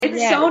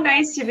It's so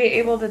nice to be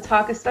able to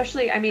talk,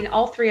 especially, I mean,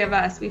 all three of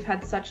us, we've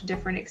had such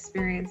different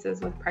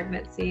experiences with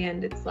pregnancy,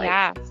 and it's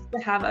like to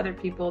have other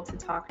people to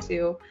talk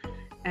to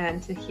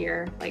and to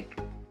hear, like,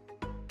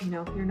 you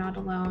know, you're not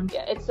alone.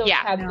 Yeah, it's so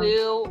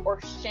taboo or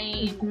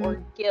shame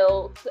or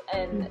guilt,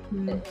 and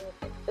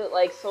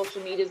like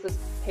social media is this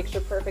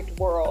picture perfect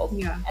world,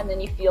 and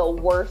then you feel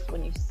worse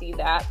when you see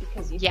that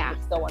because you think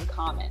it's so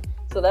uncommon.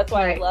 So that's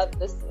why I love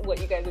this, what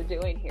you guys are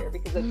doing here,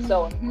 because it's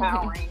so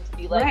empowering to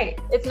be like,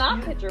 it's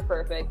not picture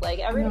perfect. Like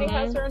everybody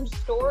has their own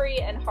story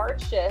and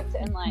hardships,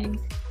 and like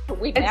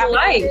it's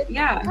life,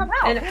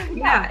 and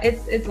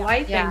it's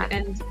life,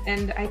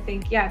 and I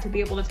think to be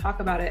able to talk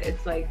about it,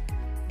 it's like,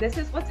 this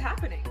is what's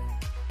happening.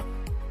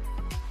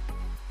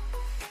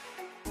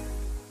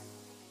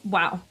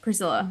 Wow,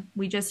 Priscilla,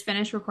 we just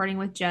finished recording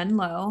with Jen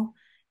Lowe,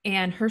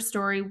 and her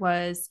story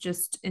was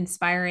just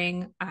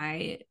inspiring.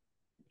 I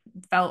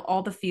felt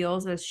all the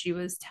feels as she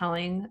was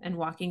telling and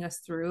walking us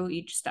through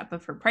each step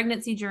of her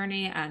pregnancy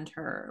journey and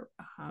her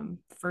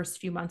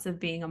first few months of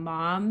being a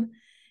mom.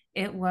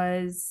 It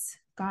was,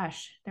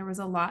 there was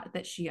a lot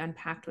that she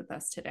unpacked with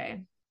us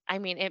today. I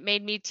mean, it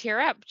made me tear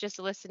up just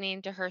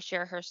listening to her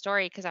share her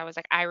story, because I was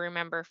like, I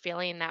remember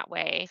feeling that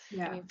way.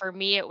 I mean, for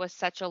me, it was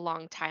such a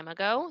long time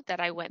ago that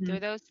I went through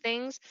those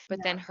things, but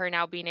then her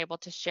now being able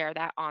to share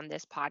that on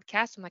this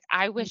podcast, I'm like,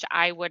 I wish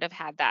I would have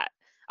had that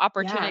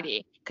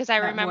opportunity, because I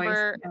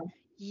remember,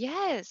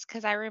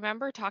 because I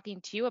remember talking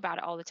to you about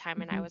it all the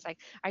time, and I was like,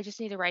 I just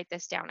need to write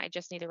this down. I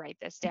just need to write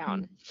this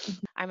down.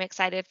 I'm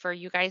excited for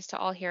you guys to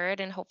all hear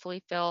it and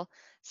hopefully feel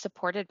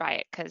supported by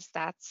it, because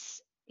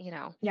that's,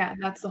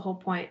 that's the whole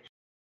point.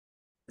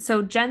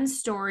 So Jen's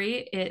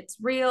story, it's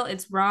real,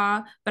 it's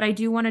raw, but I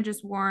do want to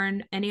just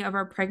warn any of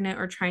our pregnant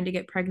or trying to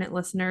get pregnant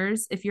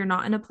listeners, if you're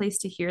not in a place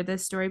to hear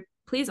this story,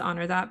 please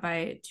honor that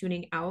by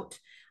tuning out.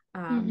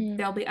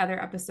 There'll be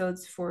other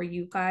episodes for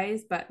you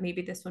guys, but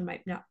maybe this one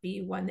might not be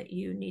one that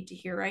you need to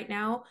hear right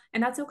now,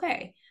 and that's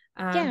okay.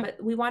 But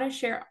we want to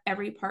share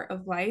every part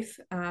of life.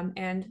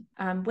 And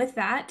with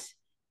that,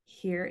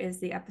 here is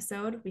the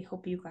episode. We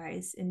hope you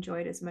guys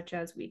enjoyed as much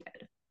as we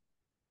did.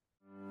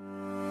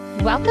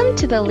 Welcome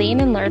to the Lean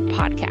and Learn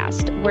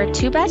podcast, where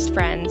two best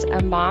friends,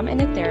 a mom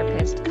and a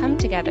therapist, come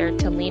together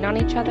to lean on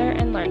each other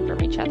and learn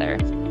from each other.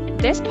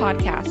 This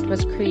podcast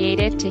was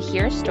created to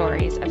hear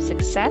stories of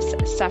success,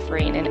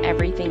 suffering, and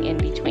everything in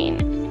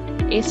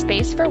between. A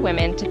space for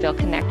women to feel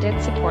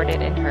connected,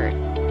 supported, and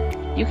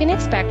heard. You can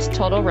expect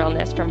total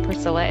realness from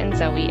Priscilla and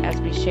Zoe as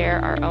we share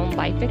our own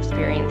life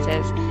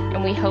experiences,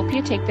 and we hope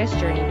you take this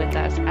journey with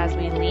us as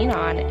we lean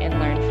on and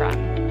learn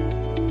from.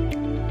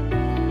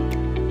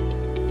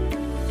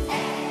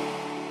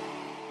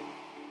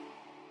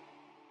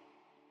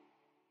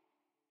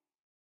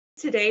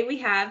 Today we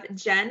have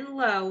Jen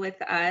Lowe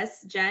with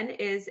us. Jen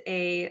is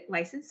a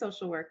licensed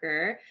social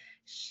worker.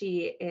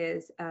 She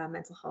is a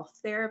mental health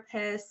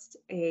therapist,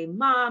 a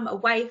mom, a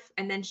wife,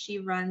 and then she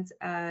runs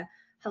a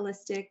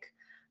holistic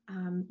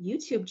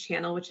YouTube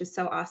channel, which is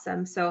so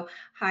awesome. So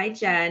hi,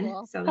 Jen.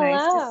 Cool. So nice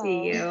to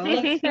see you.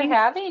 Thanks for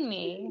having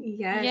me.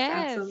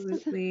 Yes,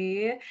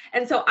 absolutely.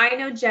 And so I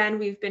know Jen,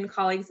 we've been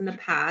colleagues in the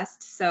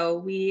past, so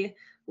we've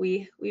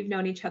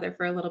known each other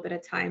for a little bit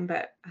of time,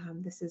 but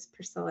this is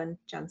Priscilla and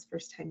Jen's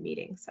first time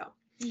meeting. So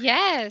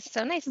yes,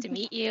 so nice to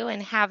meet you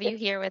and have you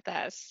here with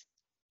us.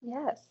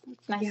 Yes,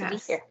 it's nice to be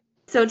here.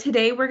 So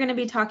today we're going to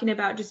be talking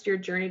about just your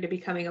journey to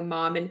becoming a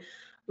mom, and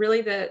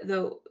really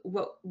the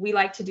what we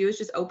like to do is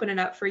just open it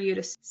up for you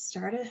to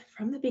start it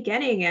from the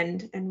beginning,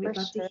 and we'd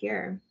love to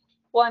hear.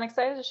 Well, I'm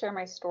excited to share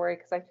my story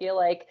because I feel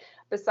like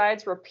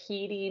besides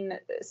repeating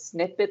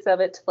snippets of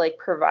it to like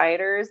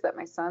providers that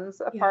my son's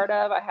a part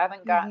of, I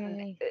haven't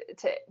gotten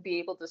to be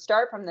able to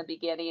start from the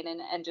beginning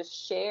and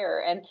just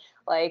share. And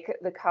like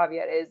the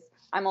caveat is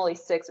I'm only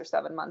 6 or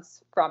 7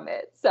 months from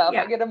it. So if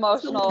I get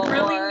emotional. It's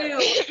really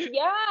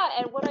new.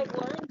 And what I've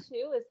learned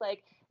too is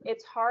like,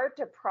 it's hard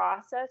to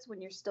process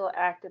when you're still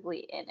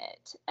actively in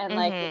it. And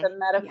like with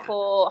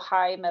a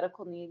high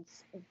medical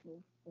needs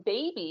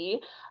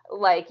baby,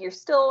 like you're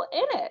still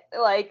in it,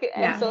 like,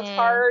 and so it's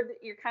hard.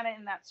 You're kind of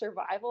in that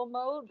survival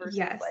mode versus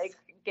like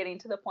getting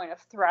to the point of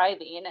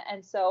thriving.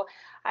 And so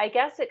I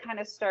guess it kind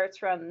of starts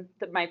from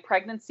my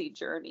pregnancy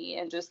journey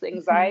and just the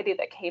anxiety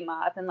that came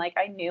up. And like,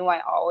 I knew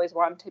I always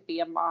wanted to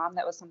be a mom.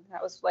 That was something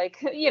that was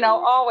like,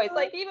 always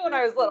like, even when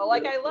I was little,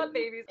 like I love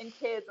babies and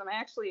kids. And I'm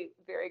actually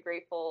very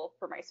grateful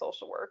for my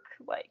social work,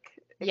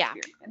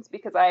 experience,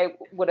 because I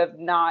would have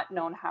not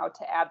known how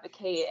to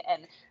advocate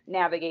and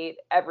navigate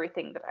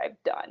everything that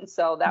I've done.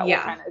 So that will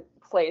kind of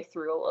play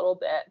through a little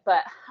bit,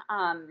 but,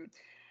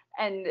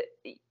 and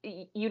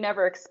you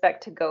never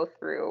expect to go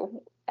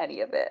through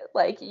any of it.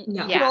 Like you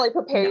can only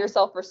prepare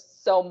yourself for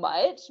so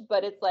much,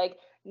 but it's like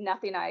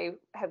nothing I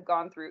have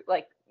gone through,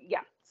 like,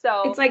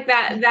 So it's like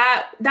that's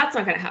not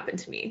going to happen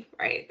to me,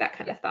 right? That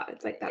kind of thought.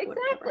 It's like that wouldn't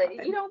ever exactly.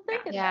 happen. You don't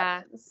think it Yeah.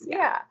 happens.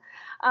 Yeah.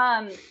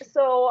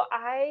 So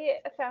I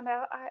found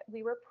out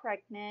we were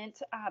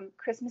pregnant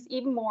Christmas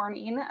Eve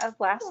morning of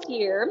last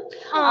year.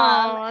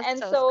 Oh, And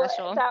so so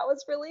special. that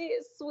was really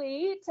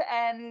sweet.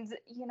 And,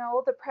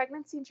 the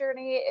pregnancy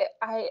journey,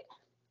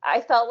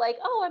 I felt like,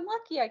 oh, I'm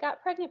lucky. I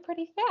got pregnant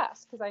pretty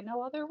fast because I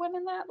know other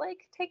women that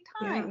like take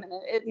time, and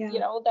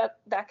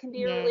that can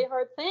be a really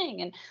hard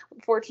thing. And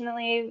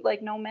fortunately,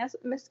 like no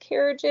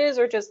miscarriages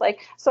or just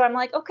like, so I'm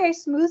like, okay,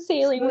 smooth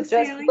sailing with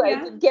just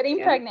like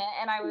getting pregnant.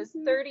 And I was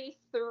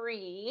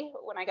 33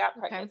 when I got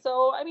pregnant. Okay.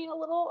 So, I mean, a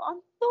little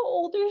on the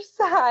older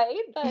side,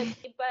 but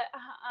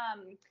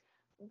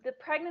the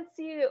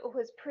pregnancy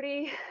was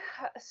pretty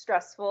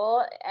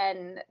stressful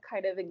and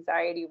kind of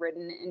anxiety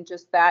ridden in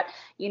just that,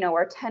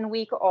 our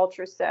 10-week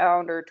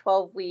ultrasound or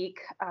 12-week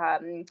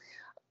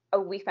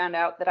we found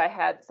out that I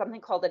had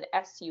something called an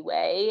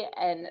SUA,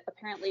 and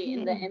apparently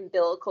in the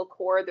umbilical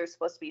cord, there's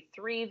supposed to be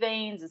 3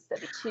 veins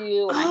instead of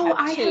 2. And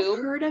I have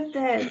heard of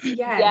this.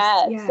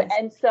 Yes.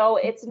 And so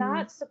it's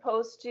not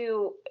supposed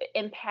to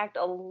impact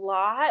a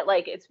lot.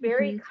 Like, it's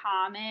very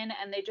common.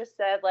 And they just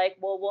said, like,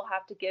 well, we'll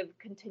have to give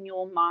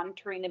continual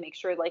monitoring to make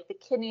sure, like, the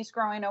kidney's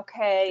growing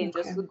okay and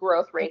just the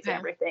growth rates and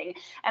everything.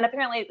 And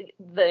apparently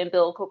the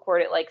umbilical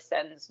cord, it, like,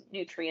 sends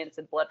nutrients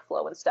and blood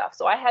flow and stuff.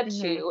 So I had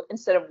 2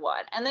 instead of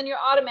 1. And then your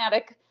automatic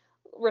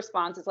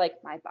response is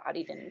like, my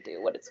body didn't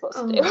do what it's supposed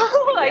to do.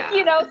 Like, so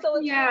it's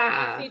really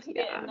easy to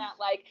get in that,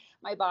 like,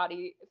 my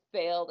body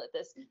failed at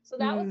this. So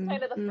that was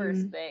kind of the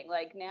first thing,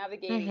 like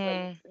navigating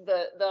like,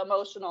 the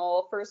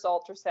emotional first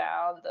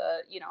ultrasound,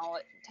 the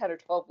 10 or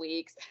 12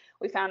 weeks.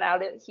 We found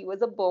out he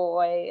was a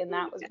boy, and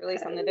that was really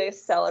something to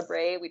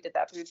celebrate. We did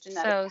that through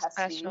genetic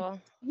testing. Special.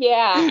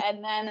 Yeah.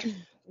 And then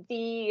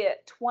the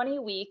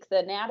 20-week, the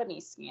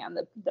anatomy scan,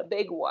 the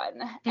big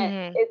one.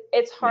 And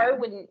it's hard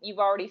when you've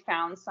already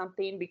found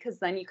something, because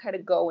then you kind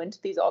of go into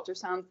these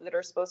ultrasounds that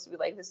are supposed to be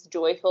like this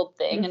joy-filled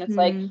thing. And it's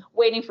like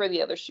waiting for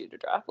the other shoe to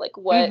drop. Like,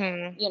 what,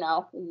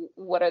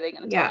 what are they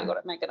going to tell me? What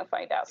am I going to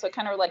find out? So it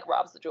kind of like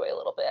robs the joy a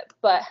little bit.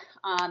 But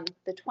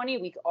the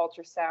 20-week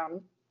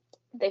ultrasound,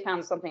 they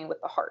found something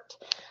with the heart.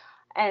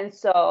 And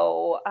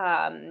so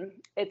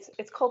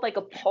it's called like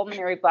a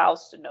pulmonary valve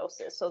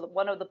stenosis. So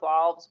one of the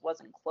valves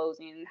wasn't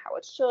closing how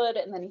it should,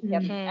 and then he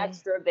had an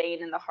extra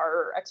vein in the heart,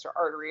 or extra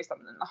artery or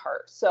something in the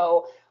heart.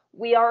 So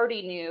we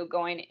already knew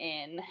going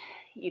in,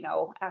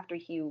 after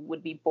he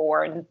would be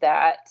born,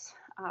 that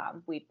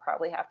we'd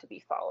probably have to be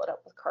followed up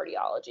with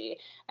cardiology.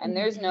 And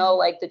there's no,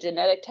 like, the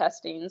genetic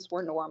testings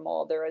were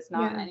normal. There is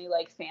not any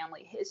like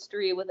family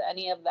history with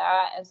any of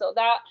that. And so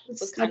that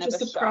was kind of a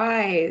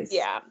surprise.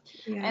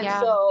 And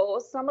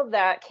so some of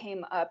that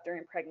came up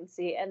during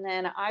pregnancy. And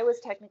then I was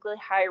technically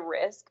high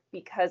risk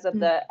because of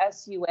the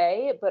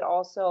SUA, but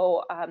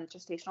also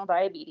gestational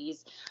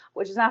diabetes,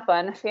 which is not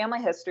fun.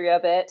 Family history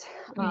of it.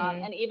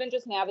 And even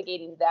just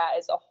navigating that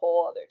is a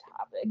whole other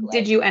topic. Like,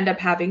 did you end up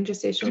having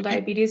gestational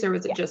diabetes, or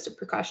was it just a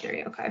precautionary?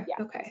 Okay.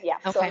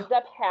 So I ended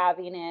up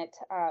having it,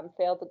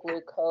 failed the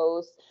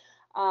glucose.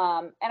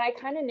 And I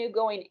kind of knew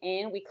going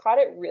in, we caught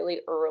it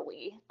really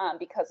early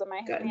because of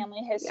my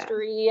family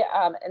history.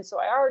 And so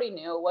I already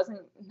knew it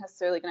wasn't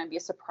necessarily going to be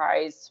a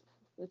surprise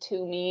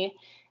to me.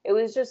 It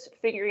was just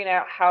figuring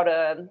out how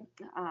to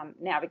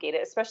navigate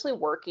it, especially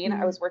working.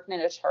 I was working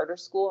in a charter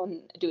school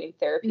and doing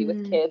therapy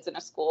with kids in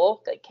a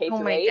school, like K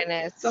through 8.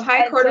 Goodness. So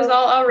high cortisol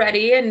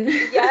already, and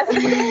stress, and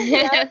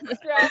like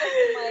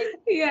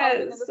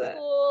helping in the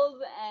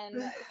schools.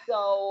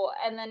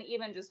 And then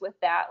even just with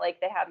that, like,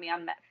 they had me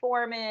on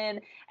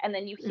metformin, and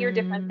then you hear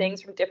different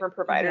things from different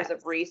providers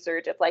of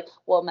research of like,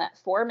 well,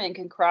 metformin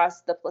can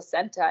cross the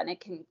placenta, and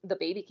the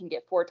baby can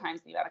get 4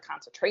 times the amount of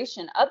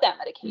concentration of that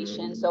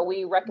medication. So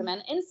we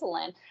recommend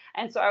insulin.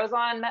 And so I was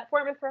on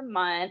metformin for a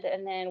month,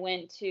 and then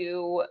went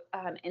to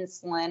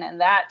insulin, and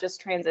that just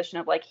transition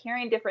of like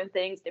hearing different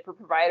things, different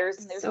providers.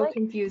 And there's so like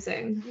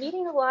confusing.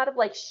 Meeting a lot of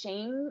like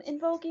shame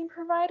invoking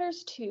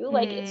providers too.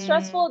 Like, it's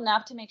stressful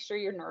enough to make sure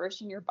you're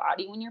nourishing your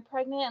body when you're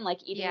pregnant and like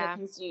eating the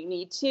things you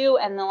need to.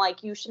 And then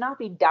like, you should not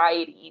be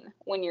dieting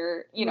when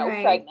you're,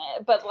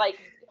 pregnant, but like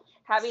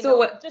having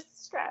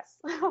just stress.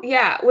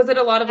 Was it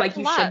a lot of like,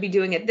 you should be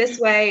doing it this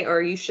way,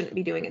 or you shouldn't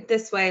be doing it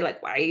this way?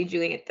 Like, why are you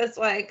doing it this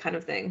way, kind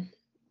of thing?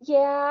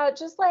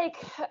 Just like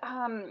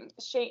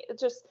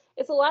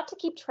it's a lot to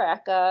keep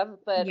track of,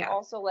 but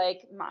also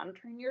like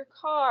monitoring your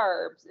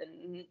carbs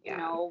and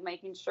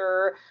making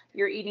sure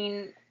you're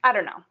eating. I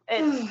don't know.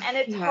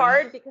 It's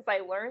hard because I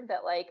learned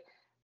that like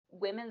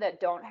women that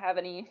don't have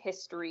any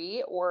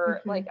history,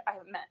 or like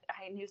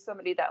I knew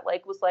somebody that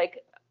like was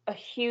like a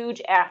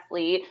huge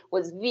athlete,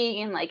 was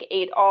vegan, like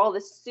ate all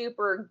this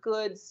super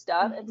good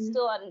stuff and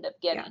still ended up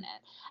getting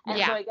it. And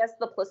so I guess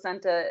the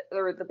placenta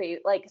or the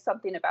baby, like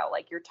something about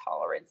like your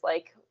tolerance,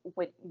 like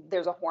when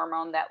there's a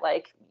hormone that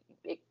like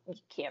you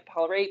can't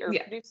tolerate or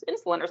Yeah. produce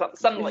insulin or something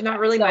There's like not that.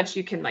 really So, much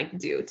you can like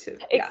do to,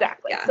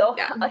 exactly. yeah, So,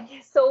 yeah.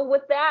 so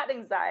with that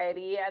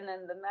anxiety and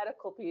then the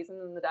medical piece and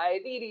then the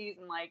diabetes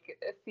and like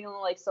feeling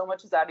like so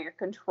much is out of your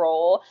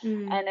control.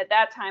 And at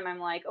that time I'm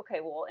like, okay,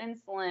 well,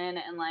 insulin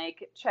and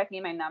like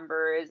checking my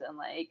numbers and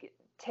like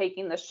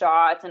taking the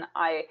shots. And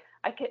I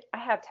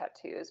have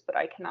tattoos, but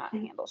I cannot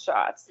handle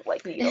shots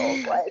like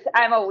needles. Like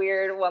I'm a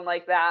weird one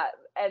like that.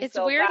 And It's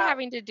so weird that,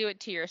 having to do it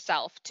to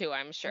yourself too,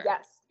 I'm sure.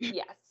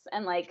 yes.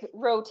 And like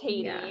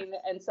rotating.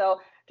 And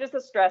so just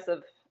the stress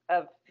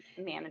of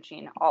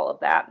managing all of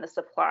that and the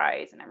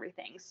supplies and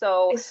everything.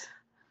 So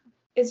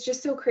it's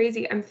just so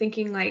crazy. I'm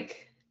thinking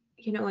like,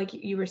 you know, like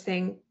you were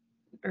saying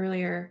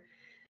earlier,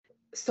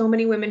 so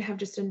many women have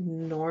just a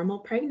normal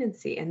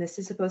pregnancy, and this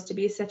is supposed to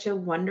be such a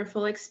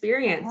wonderful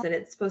experience, and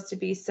it's supposed to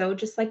be so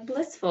just like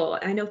blissful.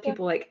 I know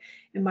people like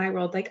in my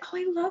world, like, oh,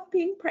 I love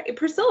being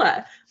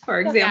Priscilla, for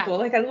example,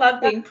 like I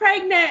love being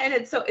pregnant, and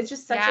it's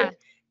just such a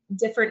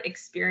different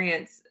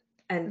experience,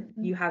 and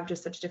you have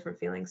just such different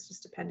feelings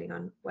just depending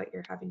on what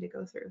you're having to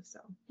go through. So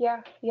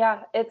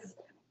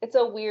it's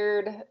a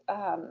weird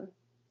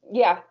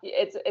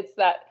it's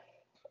that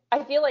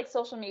I feel like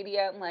social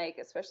media and like,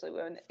 especially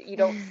when you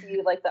don't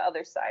see like the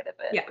other side of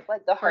it,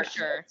 like the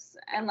hardships.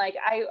 And like,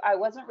 I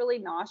wasn't really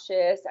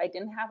nauseous. I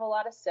didn't have a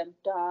lot of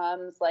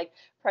symptoms. Like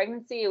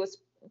pregnancy, it was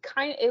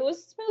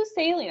smooth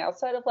sailing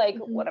outside of like,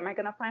 what am I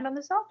going to find on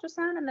this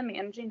ultrasound and then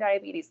managing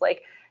diabetes?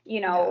 Like,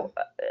 you know,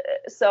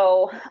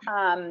 so,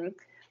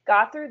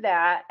 got through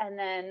that. And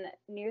then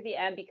near the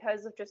end,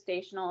 because of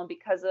gestational and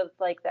because of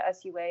like the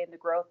SUA and the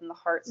growth and the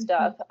heart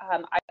stuff,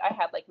 I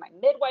had like my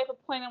midwife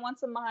appointment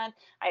once a month.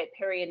 I had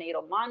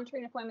perinatal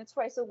monitoring appointments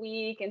twice a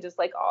week, and just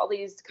like all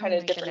these kind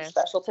of different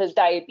specialties,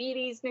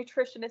 diabetes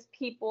nutritionist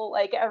people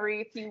like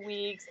every few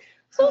weeks.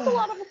 So it's a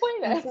lot of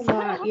appointments. That's a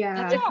lot. Yeah.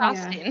 That's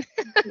exhausting.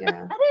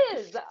 Yeah. It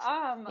is. But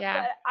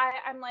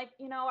I'm like,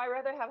 you know, I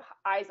rather have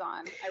eyes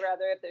on. I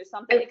rather if there's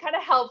something, it kind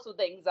of helps with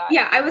anxiety.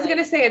 Yeah, I was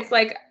gonna say it's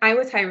like I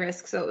was high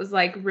risk, so it was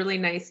like really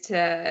nice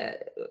to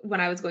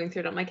when I was going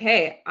through it. I'm like,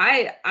 hey,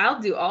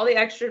 I'll do all the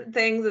extra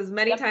things as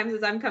many times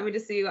as I'm coming to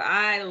see you.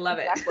 I love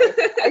it.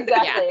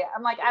 Exactly.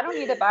 I'm like, I don't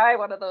need to buy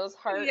one of those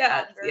heart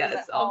monitors.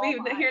 Yes, I'll be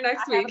here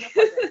next week.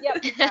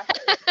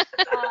 Exactly.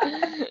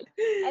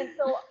 And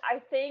so I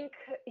think,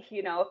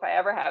 you know, if I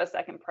ever have a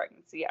second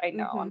pregnancy, I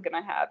know I'm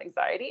going to have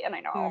anxiety, and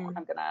I know I'm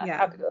going to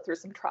have to go through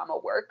some trauma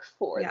work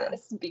for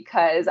this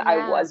because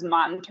I was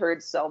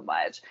monitored so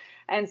much.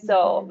 And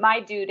so my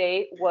due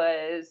date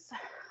was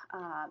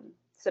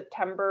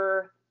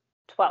September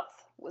 12th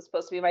was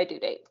supposed to be my due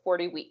date,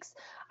 40 weeks.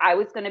 I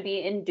was going to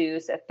be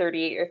induced at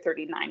 38 or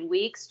 39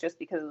 weeks just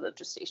because of the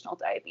gestational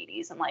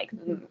diabetes. And like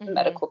the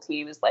medical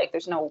team is like,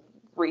 there's no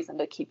reason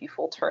to keep you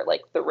full term.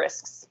 Like the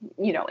risks,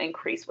 you know,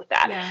 increase with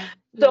that.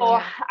 So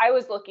I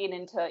was looking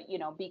into, you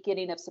know,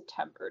 beginning of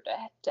September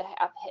to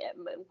have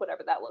him and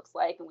whatever that looks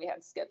like. And we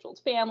had scheduled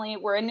family.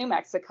 We're in New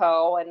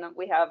Mexico and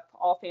we have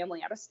all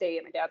family out of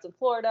state. My dad's in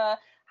Florida.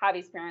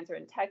 Javi's parents are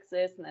in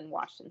Texas and then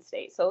Washington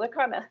State. So they're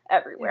kind of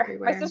everywhere.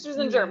 My sister's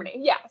in Germany.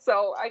 Yeah.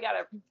 So I got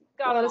a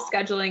lot of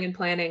scheduling and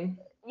planning.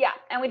 Yeah.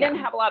 And we didn't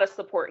have a lot of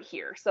support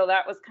here. So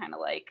that was kind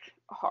of like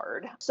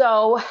hard.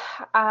 So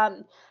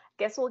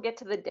guess we'll get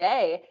to the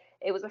day.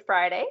 It was a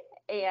Friday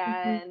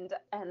and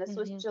this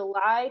was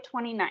July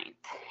 29th.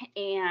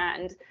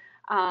 And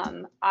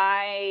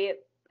I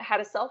had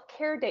a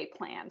self-care day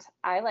planned.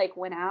 I like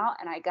went out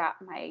and I got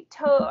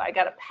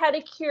a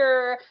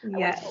pedicure. I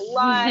went to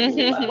lunch,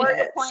 work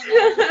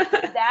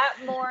appointment. That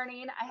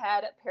morning I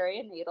had a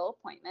perinatal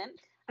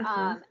appointment.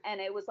 And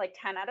it was like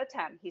 10 out of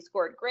 10. He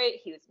scored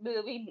great. He was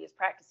moving, he was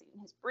practicing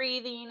his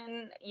breathing,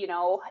 and you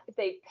know,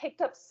 they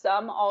picked up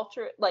some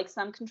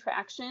some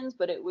contractions,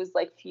 but it was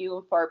like few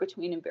and far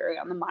between and very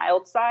on the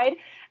mild side.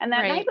 And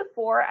that night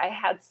before I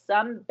had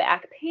some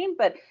back pain,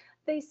 but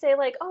they say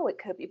like, oh, it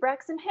could be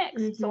Braxton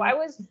Hicks. So I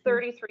was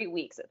 33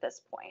 weeks at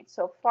this point.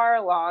 So far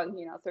along,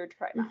 you know, third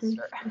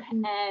trimester.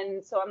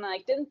 And so I'm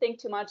like, didn't think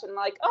too much. And I'm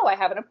like, oh, I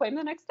have an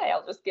appointment the next day.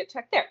 I'll just get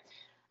checked there.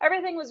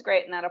 Everything was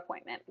great in that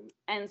appointment.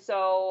 And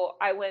so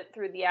I went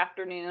through the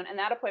afternoon, and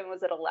that appointment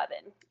was at 11.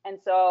 And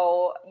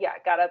so, yeah,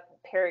 got a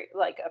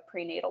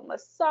prenatal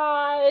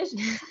massage.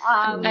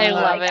 I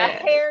love it. A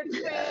hair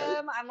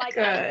trim. I'm like,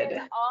 I did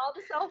all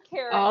the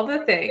self-care. All the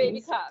things. The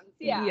baby comes.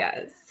 Yeah.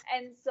 Yes.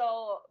 And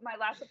so my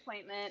last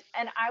appointment,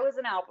 and I was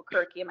in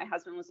Albuquerque and my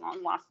husband was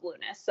on Los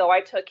Lunas. So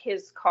I took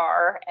his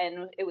car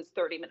and it was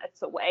 30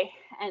 minutes away.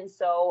 And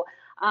so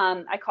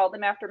I called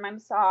him after my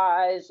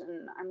massage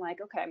and I'm like,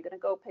 okay, I'm going to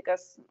go pick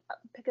us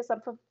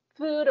up some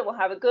food and we'll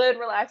have a good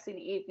relaxing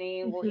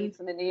evening. We'll eat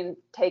some Indian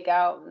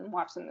takeout and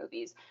watch some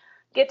movies.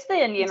 Get to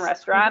the Indian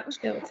restaurant,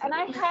 and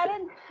I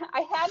hadn't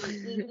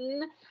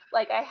eaten,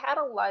 like I had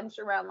a lunch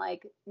around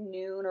like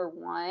noon or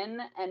 1,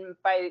 and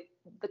by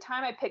the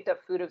time I picked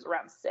up food, it was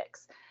around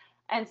 6.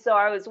 And so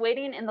I was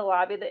waiting in the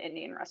lobby of the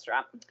Indian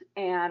restaurant,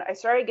 and I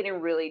started getting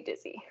really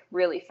dizzy,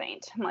 really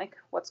faint. I'm like,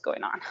 what's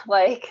going on?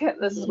 Like,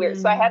 this is weird.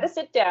 So I had to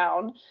sit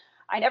down.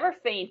 I never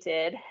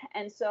fainted.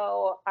 And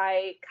so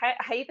I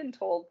even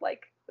told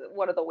like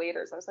one of the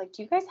waiters. I was like,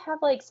 do you guys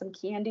have like some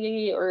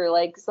candy or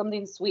like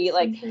something sweet?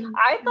 Like, Something.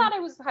 I thought I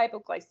was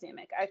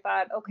hypoglycemic. I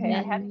thought, okay,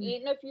 I hadn't Mm.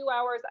 eaten a few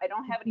hours. I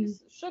don't have any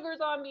Mhm. sugars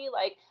on me.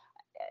 Like,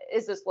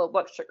 is this low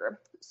blood sugar?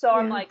 So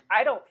I'm Yeah. like,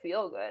 I don't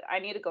feel good. I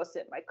need to go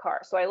sit in my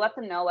car. So I let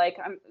them know, like,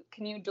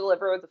 can you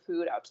deliver the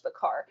food out to the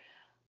car?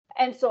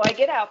 And so I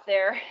get out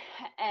there,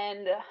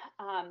 and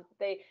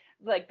they,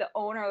 like, the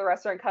owner of the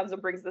restaurant comes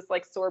and brings this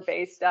like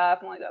sorbet stuff.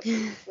 I'm like, that's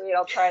really sweet.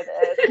 I'll try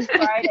this. I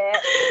tried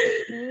it.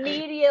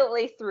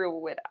 Immediately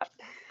threw it up.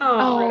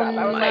 Threw it Oh up.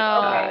 I Oh was my like,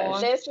 okay, no.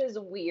 gosh. this is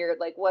weird.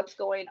 Like, what's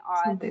going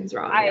on? Something's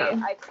wrong. I Yeah.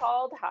 I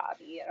called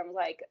Hobby, and I'm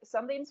like,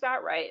 something's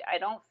not right. I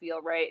don't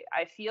feel right.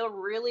 I feel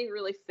really,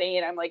 really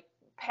faint. I'm like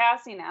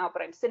passing out,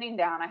 but I'm sitting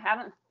down. I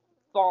haven't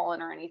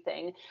fallen or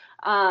anything.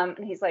 And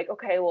he's like,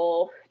 okay,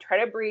 well,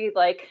 try to breathe,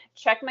 like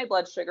check my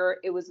blood sugar.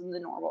 It was in the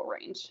normal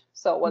range.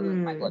 So it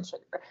wasn't my blood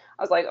sugar.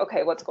 I was like,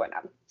 okay, what's going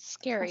on?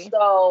 Scary.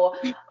 So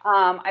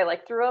I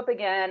like threw up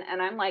again,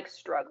 and I'm like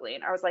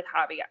struggling. I was like,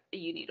 Hobby,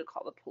 you need to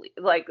call the police,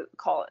 like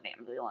call an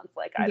ambulance.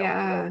 Like, I don't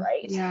feel Yeah.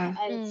 right. Yeah.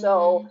 And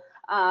so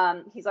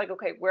Mm. he's like,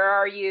 okay, where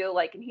are you?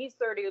 Like, and he's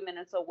 30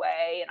 minutes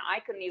away, and I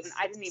didn't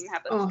even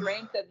have the Oh.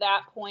 strength at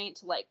that point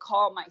to like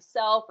call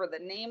myself or the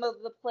name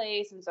of the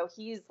place. And so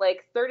he's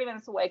like 30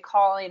 minutes away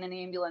calling an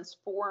ambulance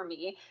for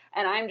me.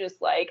 And I'm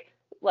just like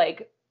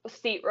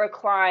seat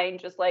recline,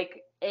 just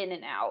like in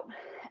and out.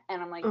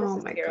 And I'm like, this Oh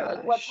is my scary.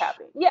 Like, what's gosh.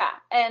 happening? Yeah.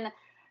 And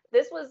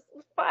this was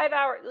 5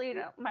 hours,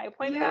 my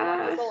appointment at work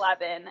was Yeah.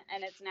 11,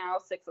 and it's now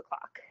 6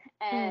 o'clock.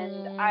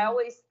 And I Mm.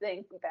 always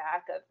think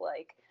back of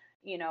like,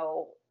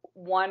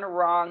 one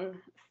wrong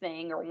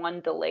thing or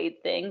one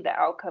delayed thing, the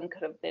outcome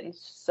could have been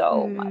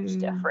so much Mm.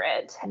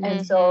 different. And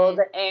so Mhm.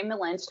 the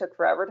ambulance took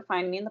forever to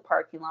find me in the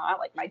parking lot.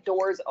 Like, my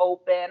door's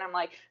open. I'm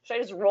like, should I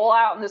just roll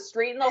out in the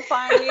street and they'll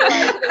find me?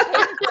 Like, they're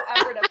taking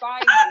forever to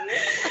find me.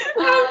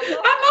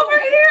 I'm over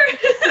here.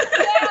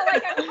 Yeah,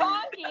 like, I'm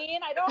honking.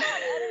 I don't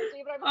have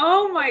energy, but I'm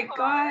Oh honking my the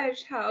car.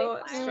 gosh, They how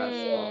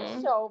finally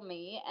Mm. stressful. show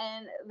me,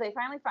 and they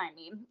finally find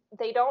me.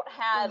 They don't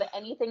have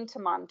anything to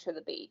monitor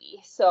the baby.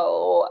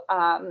 So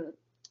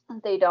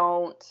they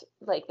don't,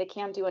 like, they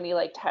can't do any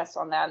like tests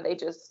on them. They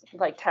just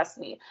like test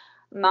me.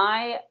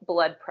 My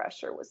blood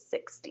pressure was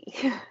 60.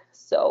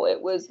 So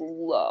it was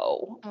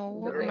low,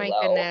 Oh very my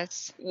low.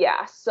 goodness.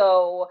 Yeah.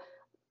 So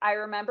I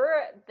remember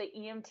the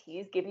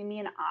EMTs giving me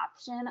an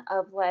option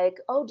of like,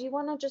 oh, do you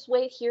want to just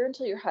wait here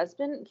until your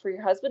husband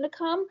to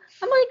come?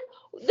 I'm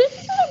like, this is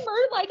an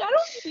emergency. Like, I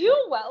don't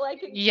feel well.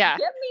 Like, get Yeah.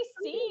 me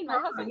Something's seen. My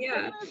wrong. husband's 30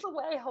 Yeah. minutes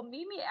away. He'll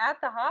meet me at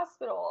the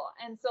hospital.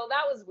 And so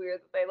that was weird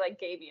that they like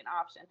gave me an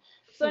option.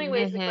 So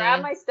anyways, they grab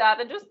Mhm. my stuff,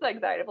 and just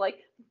like that,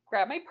 like,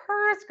 grab my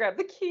purse, grab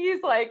the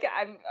keys. Like,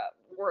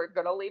 we're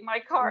gonna leave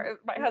my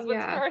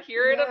husband's Yeah. car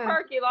here in a Yeah.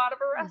 parking lot of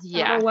a Don't know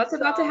Yeah. restaurant. what's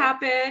about to So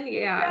happen.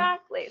 Yeah.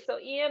 exactly. So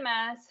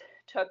EMS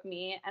took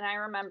me, and I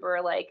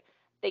remember like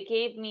they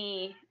gave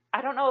me,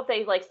 I don't know if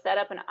they like set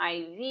up an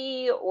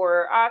IV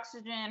or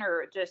oxygen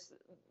or just,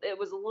 it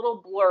was a little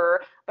blur,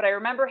 but I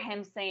remember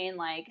him saying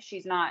like,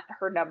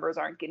 her numbers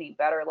aren't getting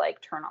better,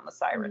 like turn on the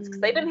sirens, because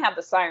they Mm. didn't have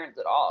the sirens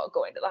at all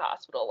going to the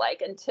hospital,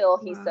 like until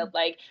he said Wow.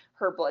 like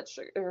her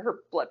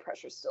blood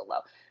pressure's still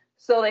low.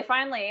 So they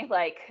finally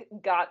like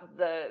got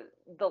the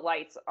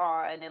lights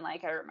on, and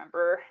like I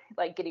remember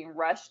like getting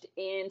rushed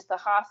into the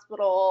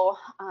hospital.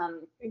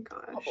 My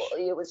gosh.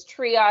 It was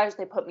triage.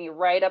 They put me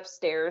right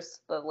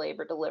upstairs, the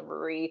labor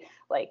delivery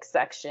like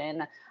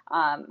section.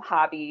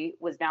 Hobby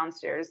was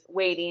downstairs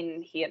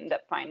waiting. He ended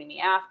up finding me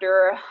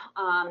after.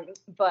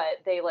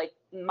 But they like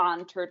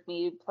monitored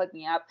me, plugged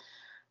me up.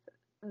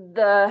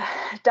 The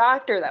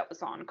doctor that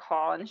was on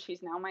call, and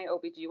she's now my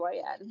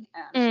OBGYN,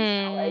 and she's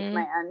now like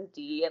my Mm.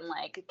 ND, and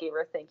like gave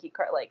her a thank you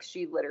card. Like,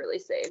 she literally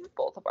saved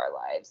both of our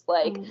lives.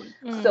 Like, Oh my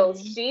so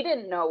gosh. Mm. she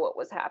didn't know what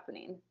was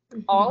happening.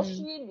 All Mhm. Mhm.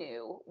 she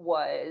knew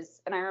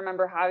was, and I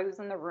remember how he was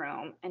in the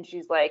room, and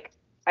she's like,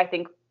 I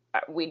think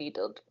we need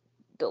to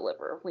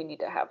deliver. We need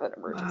to have an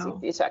emergency Wow.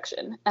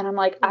 C-section. And I'm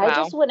like, I Wow.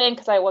 just went in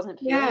because I wasn't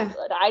feeling Yeah.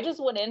 good. I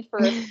just went in for,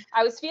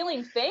 I was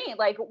feeling faint.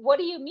 Like, what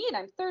do you mean?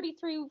 I'm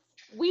 33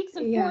 weeks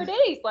and Yeah. 4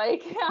 days.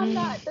 Like, I'm Mm.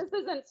 not, this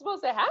isn't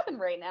supposed to happen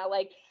right now.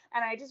 Like,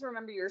 and I just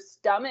remember your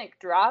stomach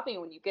dropping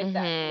when you get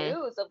that Mhm.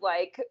 news of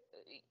like,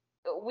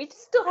 we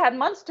still had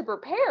months to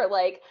prepare.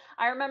 Like,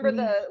 I remember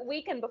Yeah. the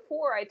weekend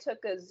before, I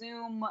took a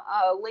Zoom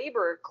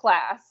labor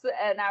class,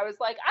 and I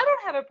was like, I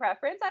don't have a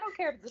preference. I don't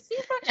care if it's a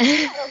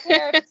C-section. I don't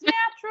care if it's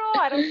natural.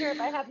 I don't care if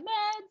I have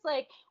meds.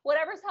 Like,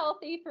 whatever's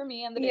healthy for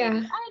me and the baby. Yeah.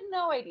 I had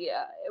no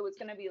idea it was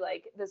going to be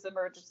like this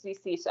emergency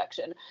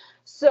C-section.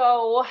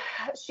 So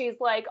she's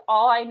like,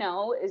 all I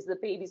know is the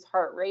baby's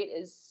heart rate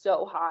is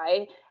so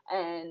high,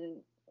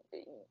 and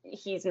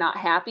he's not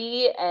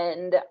happy,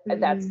 and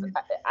that's, Mm.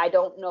 I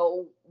don't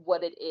know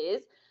what it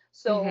is.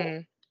 So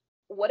Mhm.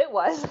 what it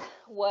was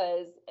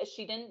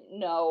she didn't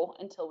know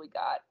until we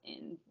got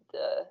in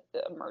the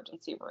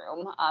emergency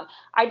room.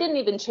 I didn't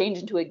even change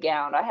into a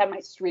gown. I had my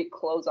street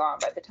clothes on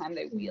by the time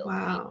they wheeled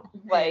me.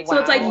 Like, so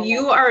it's like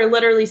you are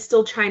literally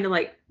still trying to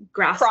like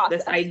grasp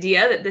this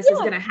idea that this is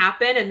going to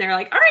happen, and they're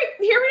like, all right,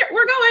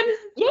 we're going.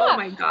 Yeah. Oh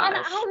my gosh.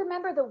 And I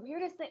remember the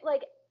weirdest thing,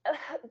 like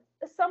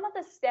some of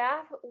the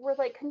staff were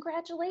like,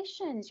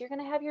 congratulations, you're going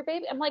to have your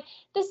baby. I'm like,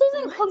 this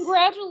isn't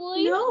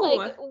congratulations. No.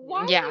 Like, why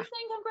are you saying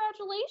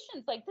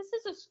congratulations? Like, this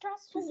is a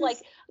stressful,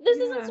 this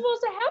isn't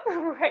supposed to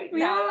happen right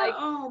now. Like,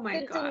 oh my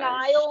the gosh.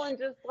 denial and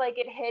just like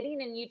it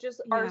hitting, and you just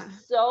are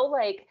so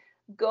like,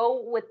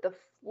 go with the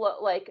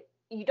flow. Like,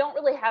 you don't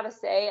really have a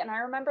say. And I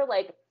remember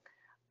like,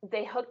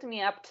 they hooked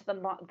me up to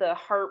the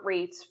heart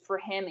rates for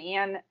him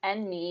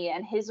and me,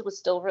 and his was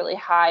still really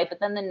high, but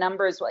then the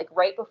numbers, like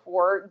right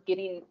before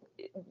getting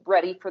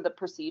ready for the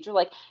procedure,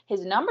 like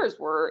his numbers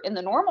were in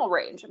the normal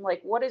range. I'm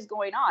like, what is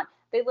going on?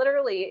 They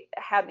literally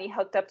had me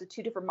hooked up to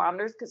 2 different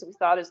monitors because we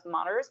thought as the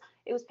monitors,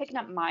 it was picking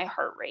up my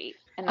heart rate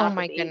and not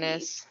the baby's.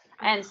 Goodness.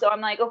 And so I'm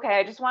like, okay,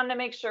 I just wanted to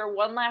make sure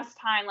one last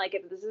time, like,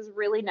 if this is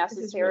really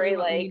necessary,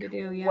 like,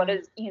 what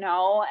is, and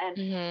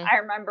I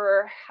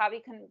remember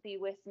Javi couldn't be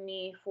with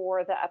me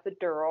for the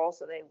epidural,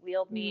 so they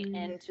wheeled me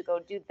in to go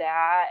do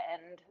that.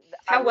 And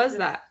how was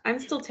that? I'm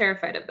still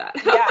terrified of that.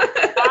 Yeah,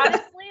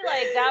 honestly,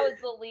 like, that was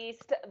the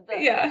least,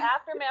 the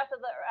aftermath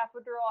of the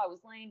epidural, I was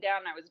laying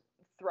down and I was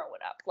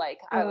throwing up. Like,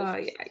 I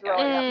was just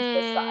throwing up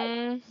to the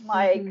side.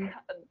 Like,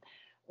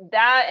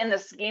 that in the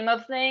scheme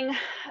of thing,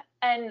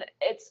 and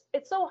it's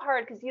so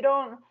hard because you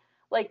don't,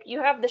 like,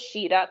 you have the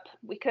sheet up,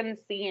 we couldn't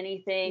see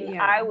anything.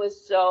 I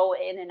was so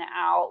in and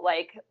out,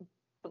 like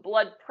the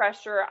blood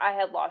pressure, I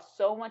had lost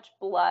so much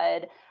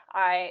blood.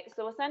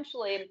 So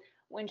essentially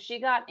when she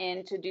got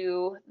in to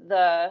do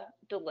the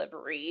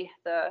delivery,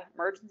 the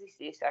emergency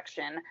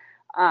C-section,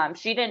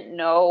 she didn't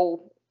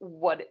know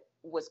what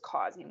was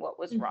causing what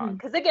was wrong,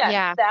 because again,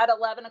 that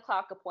 11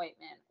 o'clock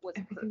appointment was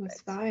everything perfect.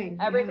 Was fine.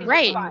 Everything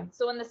was fine.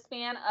 So in the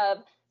span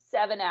of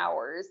 7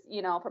 hours,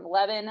 from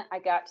 11, I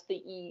got to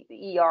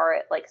the ER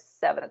at like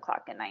 7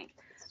 o'clock at night.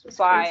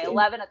 By crazy.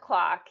 11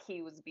 o'clock,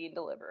 he was being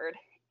delivered,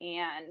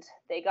 and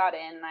they got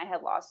in, and I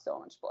had lost so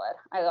much blood.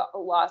 I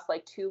lost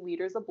like 2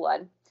 liters of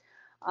blood.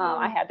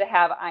 I had to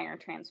have iron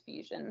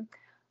transfusion.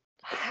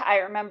 I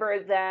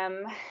remember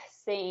them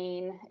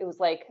saying, it was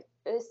like,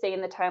 saying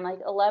the time, like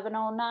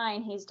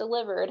 11:09, he's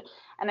delivered.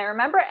 And I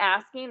remember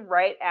asking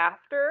right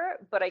after,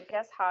 but I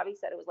guess Javi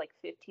said it was like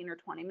 15 or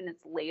 20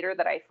 minutes later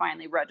that I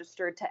finally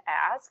registered to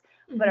ask.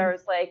 But I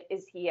was like,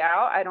 is he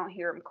out? I don't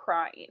hear him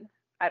crying.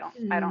 I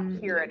don't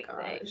hear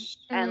anything. Gosh.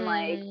 And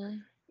like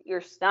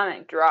your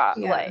stomach drop,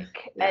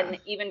 and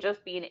even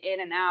just being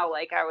in and out,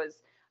 like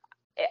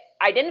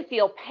I didn't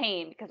feel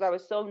pain because I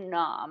was so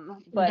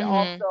numb, but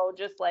also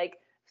just like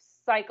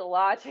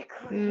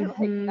psychologically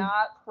like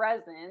not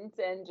present,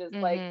 and just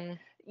like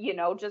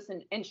just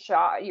in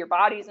shock. Your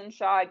body's in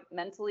shock,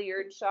 mentally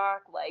you're in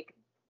shock. Like,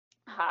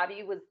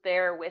 Javi was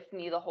there with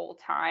me the whole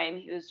time.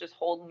 He was just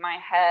holding my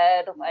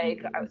head,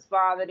 like I was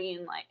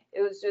vomiting, like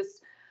it was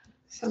just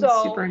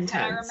so super intense.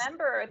 And I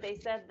remember they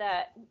said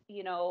that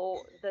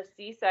the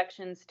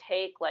C-sections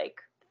take like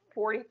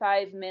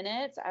 45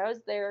 minutes. I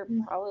was there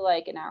probably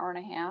like an hour and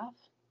a half,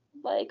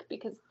 like,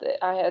 because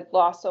I had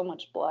lost so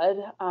much blood.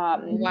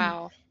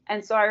 Wow.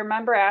 And so I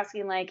remember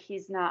asking, like,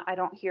 I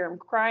don't hear him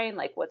crying,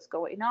 like, what's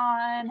going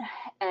on?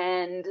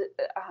 And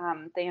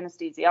the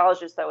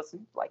anesthesiologist that was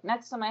like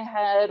next to my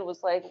head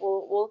was like,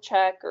 we'll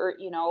check, or,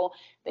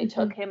 they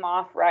took him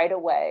off right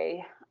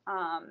away.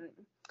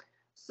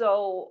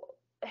 So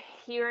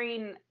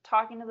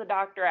talking to the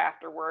doctor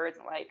afterwards,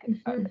 like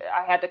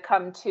I had to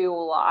come to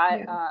a lot.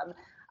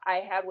 I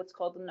had what's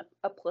called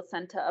a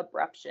placenta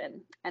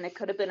abruption, and it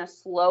could have been a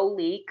slow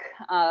leak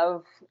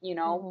of,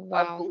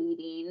 of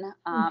bleeding.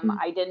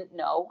 I didn't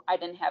know. I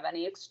didn't have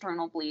any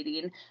external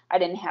bleeding. I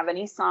didn't have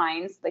any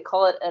signs. They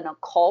call it an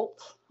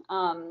occult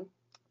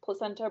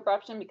placenta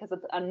abruption because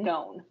it's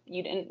unknown.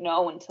 You didn't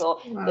know until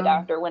the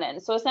doctor went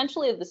in. So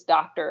essentially this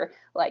doctor,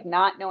 like,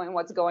 not knowing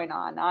what's going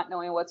on, not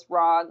knowing what's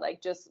wrong,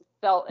 like, just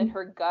felt in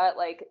her gut,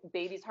 like,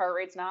 baby's heart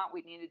rate's not,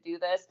 we need to do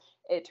this.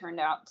 It turned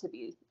out to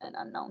be an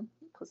unknown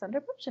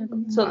placenta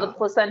abruption. So the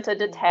placenta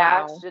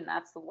detached, and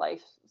that's the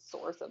life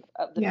source of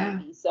the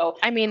baby. So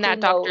I mean,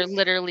 that doctor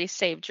literally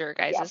saved your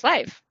guys'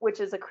 life. Which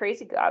is a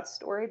crazy God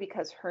story,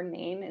 because her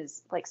name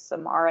is like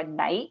Samara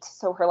Knight.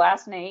 So her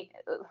last name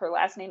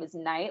is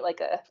Knight, like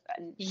a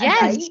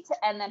knight.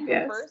 And then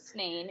her first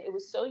name, it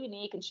was so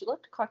unique, and she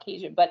looked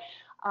Caucasian, but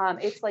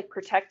it's like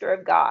protector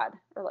of God,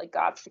 or like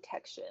God's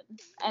protection.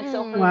 And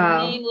so her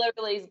name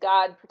literally is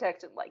God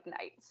protected like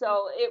Knight.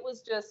 So it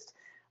was just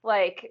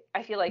like,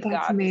 I feel like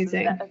that's God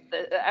amazing.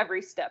 Was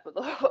every step of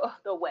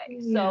the way.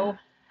 So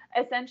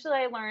essentially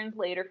I learned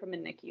later from a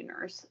NICU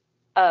nurse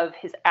of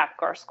his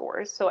APGAR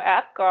scores. So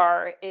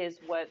APGAR is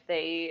what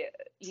they,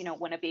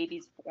 when a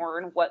baby's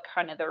born, what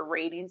kind of their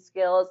rating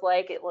scale is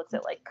like. It looks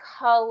at like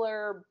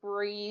color,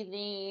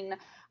 breathing,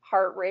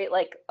 heart rate,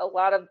 like a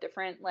lot of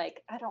different,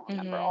 like, I don't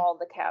remember all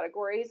the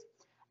categories.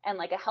 And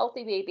like a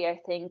healthy baby, I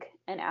think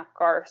an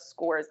APGAR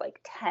score is like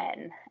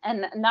 10.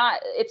 And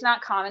it's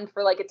not common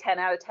for like a 10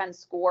 out of 10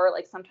 score.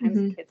 Like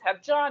sometimes kids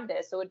have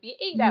jaundice, so it'd be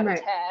 8 out of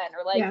 10,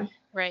 or like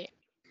right.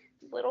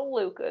 Little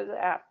Luca's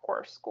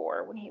APGAR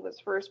score when he was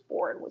first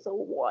born was a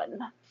 1.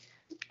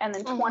 And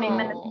then 20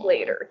 minutes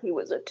later, he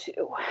was a 2.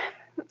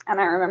 And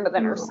I remember the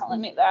nurse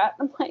telling me that.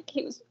 I'm like,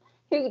 he was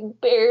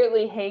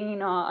barely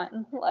hanging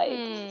on.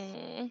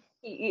 Like,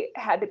 he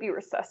had to be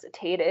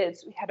resuscitated.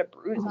 So he had a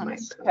bruise on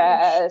his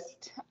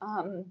chest.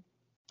 And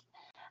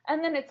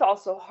then it's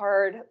also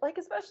hard, like,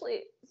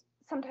 especially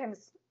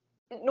sometimes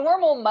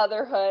normal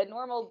motherhood,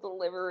 normal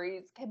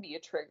deliveries can be a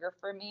trigger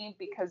for me,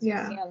 because you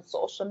see on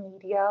social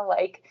media,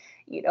 like,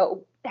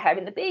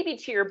 having the baby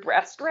to your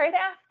breast right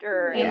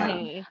after. And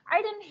like,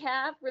 I didn't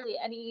have really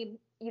any,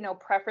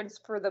 preference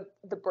for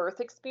the birth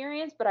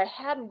experience, but I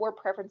had more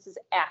preferences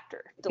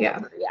after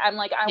delivery. I'm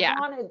like, I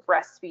want to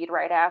breastfeed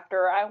right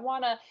after. I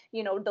want to,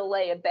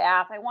 delay a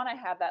bath. I want to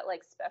have that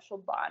like special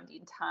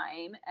bonding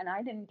time. And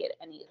I didn't get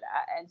any of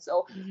that. And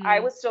so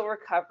I was still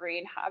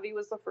recovering. Javi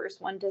was the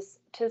first one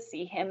to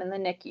see him in the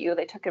NICU.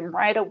 They took him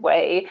right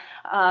away.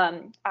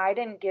 I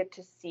didn't get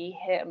to see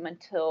him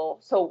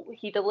so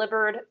he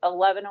delivered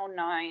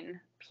 11:09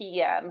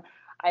 p.m.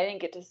 I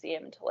didn't get to see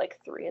him until like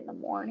 3 in the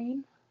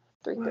morning.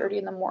 3:30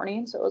 in the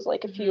morning. So it was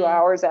like a few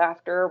hours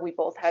after. We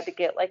both had to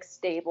get like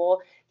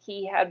stable.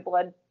 He had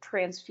blood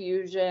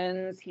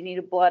transfusions. He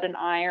needed blood and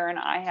iron.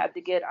 I had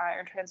to get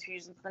iron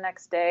transfusions the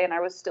next day. And I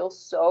was still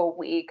so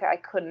weak. I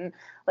couldn't,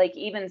 like,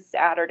 even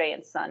Saturday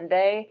and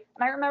Sunday.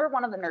 And I remember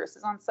one of the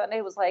nurses on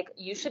Sunday was like,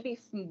 you should be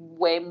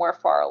way more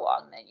far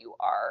along than you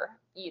are.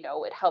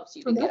 It helps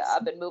you to get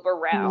up and move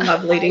around.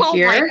 Lovely to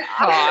hear.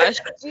 Oh my gosh.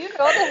 Do you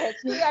know the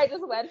history I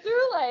just went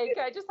through? Like,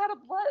 I just had a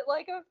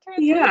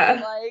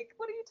transfusion. Like,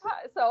 what are you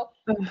talking? So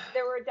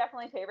there were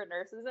definitely favorite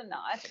nurses and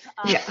not.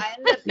 I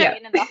ended up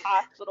being in the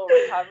hospital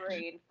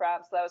recovering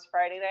from, so that was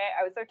Friday night.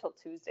 I was there till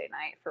Tuesday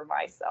night for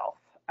myself.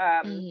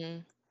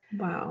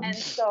 Wow. And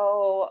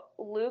so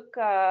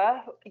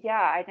Luca,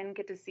 I didn't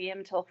get to see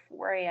him till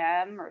 4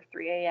 a.m. or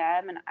 3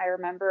 a.m. And I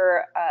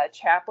remember a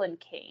chaplain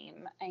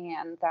came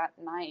and that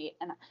night.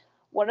 And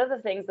one of the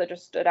things that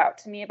just stood out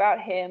to me about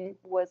him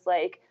was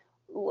like,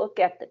 look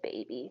at the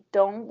baby.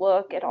 Don't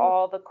look at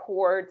all the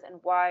cords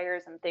and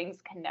wires and things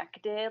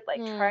connected.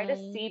 Like, try to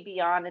see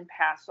beyond and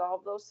past all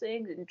of those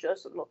things and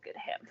just look at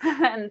him.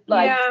 And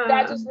like,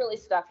 that just really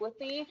stuck with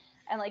me.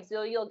 And like,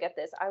 Zelia, you'll get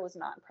this. I was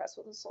not impressed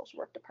with the social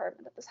work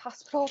department at this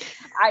hospital.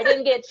 I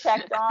didn't get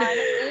checked on.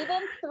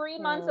 Even 3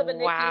 months of a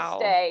NICU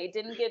stay,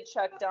 didn't get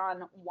checked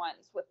on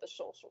once with the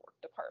social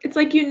work department. It's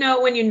like,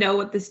 when you know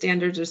what the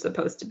standards are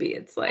supposed to be,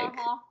 it's like,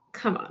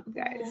 come on,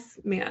 guys,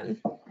 man.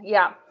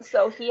 Yeah.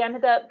 So he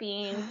ended up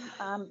being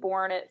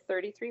born at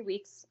 33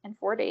 weeks and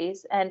 4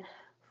 days. And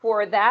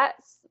for that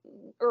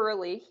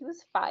early, he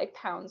was 5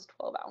 pounds,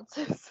 12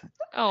 ounces.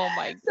 Oh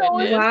my goodness. So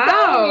it's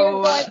so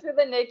weird going through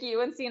the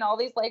NICU and seeing all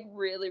these like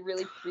really,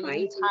 really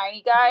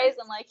tiny guys.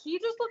 And like, he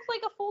just looks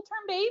like a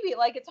full-term baby.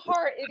 Like, it's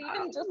hard. It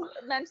even just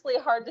mentally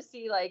hard to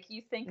see, like,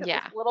 you think of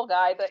this little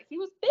guy, but he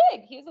was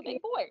big. He was a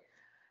big boy.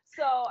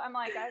 So I'm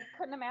like, I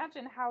couldn't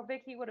imagine how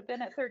big he would have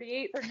been at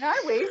 38, 39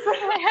 weeks.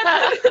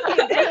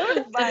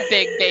 The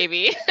big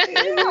baby.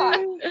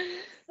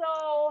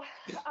 So,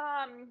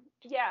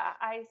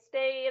 I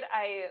stayed.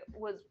 I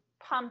was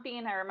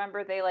pumping. I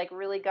remember they like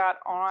really got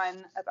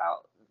on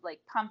about like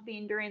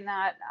pumping during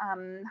that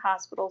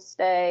hospital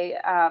stay,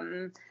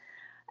 and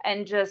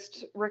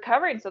just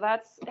recovering. So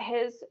that's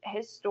his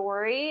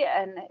story.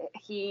 And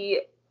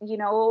he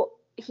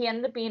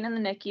ended up being in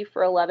the NICU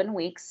for 11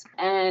 weeks.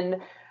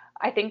 And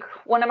I think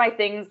one of my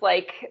things,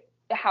 like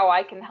how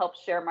I can help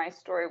share my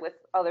story with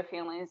other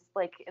families,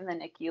 like in the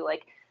NICU,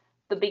 like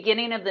the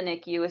beginning of the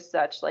NICU is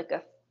such like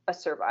a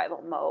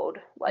survival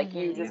mode. Like,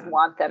 you just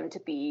want them to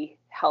be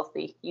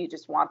healthy. You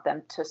just want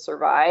them to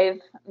survive,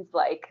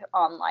 like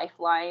on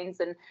lifelines.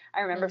 And I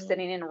remember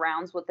sitting in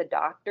rounds with the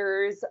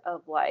doctors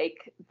of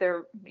like,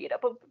 they're made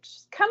up of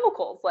just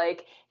chemicals.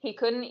 Like, he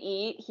couldn't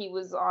eat. He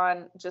was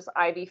on just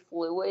IV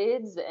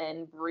fluids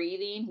and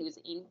breathing. He was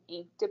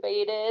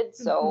intubated.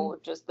 So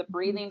just the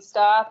breathing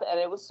stuff. And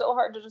it was so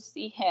hard to just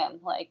see him,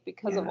 like,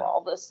 because of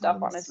all this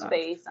stuff on his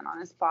face and on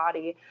his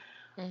body.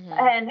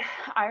 And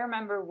I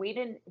remember we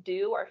didn't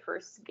do our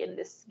first skin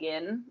to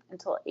skin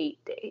until 8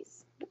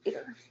 days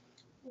later.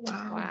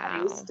 Wow.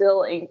 He was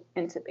still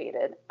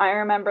intubated. I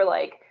remember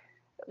like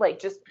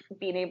just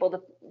being able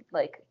to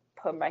like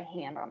put my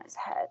hand on his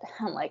head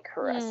and like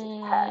caress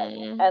his head.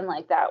 And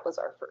like, that was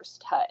our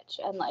first touch.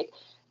 And like,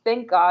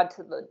 thank God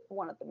to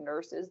one of the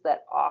nurses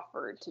that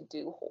offered to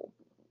do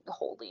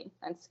holding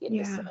and skin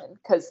to skin,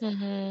 because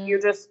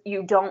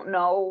you don't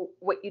know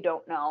what you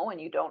don't know,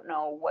 and you don't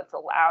know what's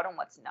allowed and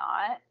what's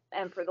not.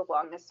 And for the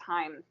longest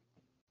time,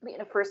 being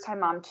a first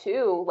time mom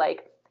too,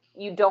 like,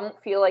 you don't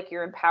feel like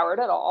you're empowered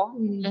at all.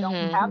 You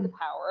don't have the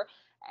power,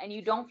 and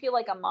you don't feel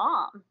like a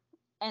mom.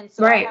 And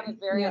so I have a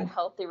very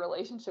unhealthy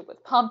relationship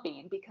with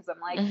pumping, because I'm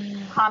like,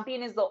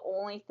 pumping is the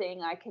only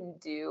thing I can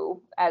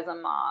do as a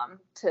mom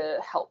to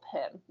help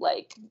him,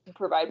 like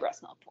provide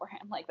breast milk for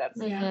him. Like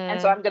that's,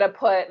 and so I'm going to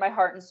put my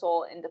heart and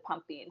soul into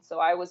pumping. So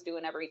I was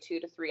doing every 2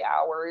 to 3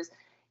 hours.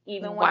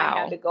 Even when I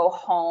had to go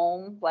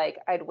home, like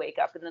I'd wake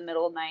up in the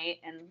middle of the night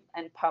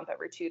and pump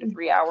every 2 to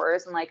 3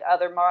 hours. And like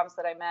other moms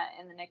that I met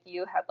in the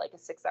NICU had like a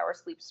 6-hour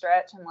sleep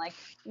stretch. I'm like,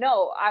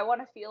 no, I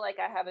want to feel like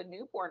I have a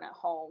newborn at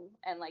home.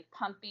 And like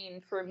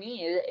pumping for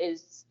me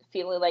is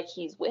feeling like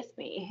he's with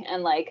me.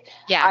 And like,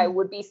 I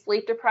would be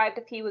sleep deprived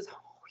if he was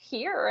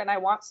here, and I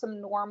want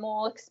some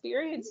normal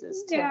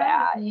experiences to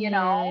that, you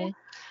know?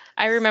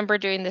 I remember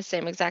doing the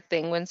same exact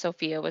thing when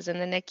Sophia was in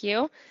the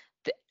NICU.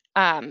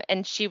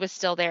 And she was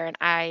still there and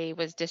I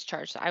was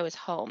discharged. So I was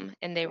home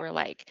and they were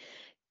like,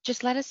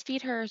 just let us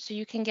feed her so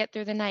you can get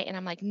through the night. And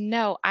I'm like,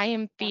 no, I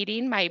am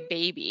feeding my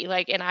baby.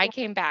 Like, and I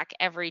came back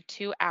every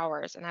 2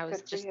 hours and I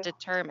was just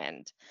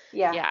determined.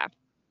 Yeah.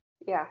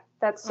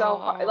 That's so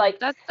hard. Like,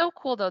 that's so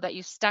cool though that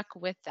you stuck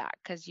with that,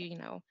 because you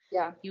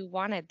you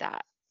wanted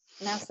that.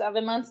 Now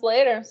 7 months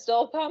later, I'm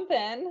still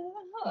pumping.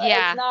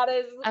 Yeah. It's not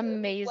as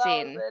amazing well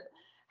as it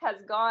has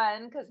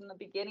gone, because in the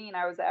beginning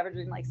I was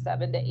averaging like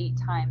 7 to 8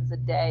 times a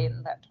day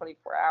in that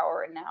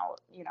 24-hour, and now,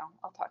 you know,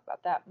 I'll talk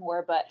about that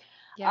more. But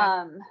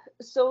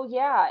so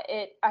yeah,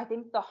 I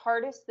think the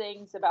hardest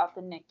things about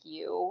the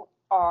NICU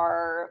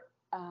are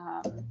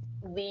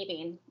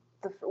leaving.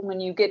 When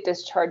you get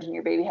discharged and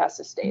your baby has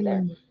to stay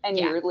there, and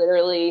you're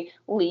literally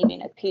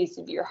leaving a piece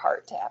of your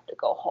heart to have to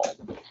go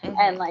home.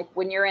 And like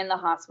when you're in the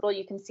hospital,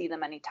 you can see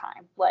them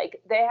anytime.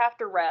 Like they have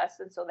to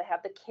rest, and so they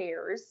have the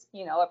cares,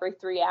 you know, every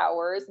 3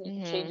 hours, and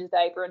you can change his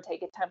diaper and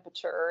take a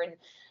temperature, and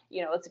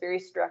you know, it's very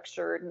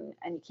structured,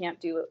 and you can't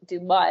do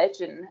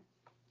much. And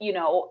you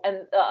know,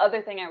 and the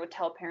other thing I would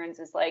tell parents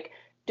is like,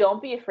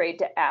 don't be afraid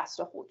to ask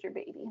to hold your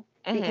baby,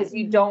 because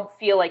you don't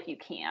feel like you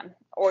can,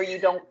 or you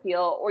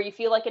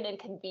feel like an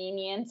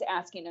inconvenience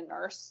asking a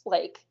nurse.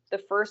 Like the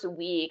first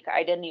week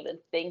I didn't even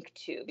think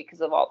to, because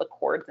of all the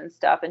cords and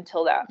stuff,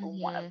 until that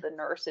one of the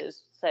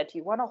nurses said, do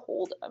you want to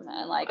hold him?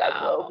 And like, I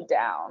broke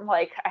down.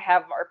 Like I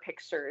have our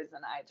pictures,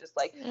 and I just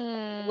like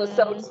was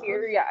so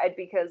teary-eyed,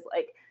 because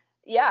like,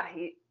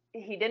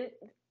 he didn't,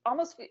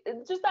 almost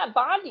just that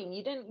bonding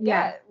you didn't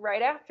get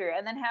right after,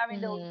 and then having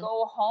to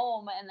go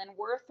home, and then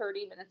we're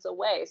 30 minutes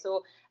away.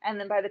 So, and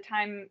then by the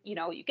time, you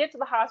know, you get to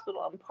the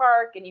hospital and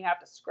park, and you have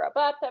to scrub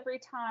up every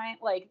time,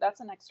 like that's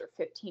an extra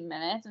 15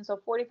 minutes. And so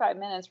 45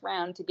 minutes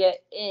round to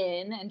get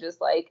in, and just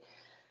like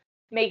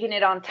making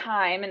it on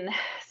time. And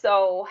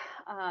so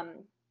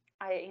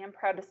I am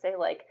proud to say,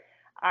 like,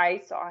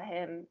 I saw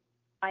him,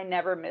 I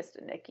never missed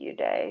a NICU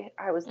day.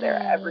 I was there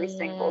every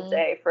single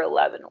day for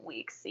 11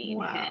 weeks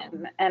seeing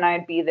him. And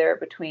I'd be there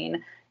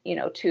between, you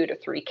know, 2 to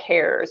 3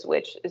 cares,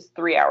 which is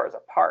 3 hours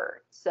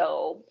apart.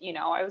 So, you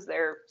know, I was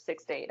there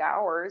 6 to 8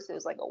 hours. It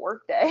was like a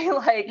work day.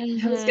 Like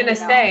I was gonna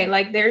say,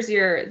 like, there's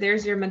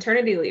your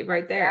maternity leave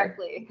right there.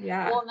 Exactly.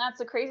 Yeah. Well, and that's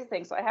the crazy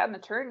thing. So I had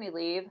maternity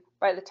leave.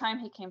 By the time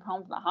he came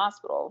home from the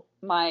hospital,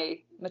 my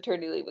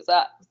maternity leave was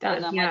up.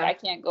 And I'm like, I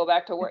can't go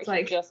back to work.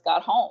 He just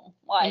got home.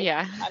 Like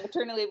my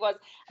maternity leave was,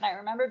 and I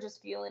remember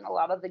just feeling a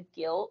lot of the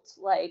guilt,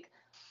 like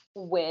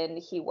when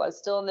he was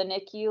still in the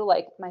NICU.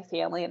 Like my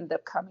family ended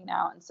up coming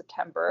out in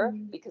September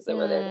because they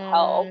were there to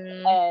help,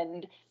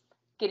 and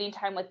getting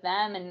time with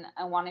them, and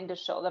wanting to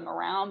show them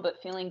around,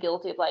 but feeling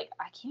guilty of like,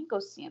 I can't go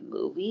see a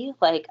movie.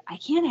 Like I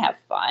can't have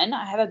fun.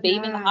 I have a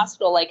baby in the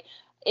hospital. Like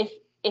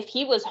if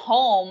he was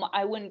home,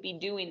 I wouldn't be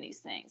doing these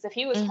things. If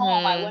he was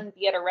home, I wouldn't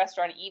be at a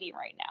restaurant eating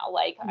right now.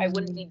 Like I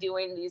wouldn't be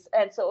doing these.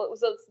 And so it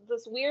was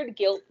this weird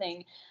guilt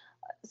thing.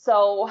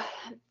 So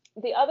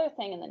the other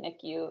thing in the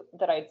NICU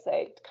that I'd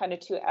say, kind of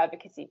 2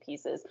 advocacy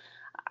pieces,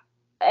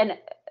 and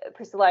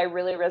Priscilla, I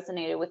really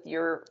resonated with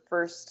your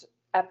first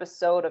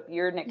episode of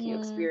your NICU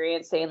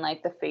experience, saying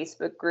like the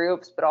Facebook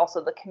groups, but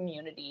also the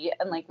community,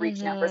 and like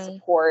reaching out for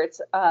support.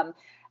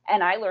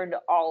 And I learned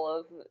all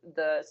of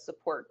the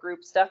support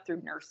group stuff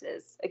through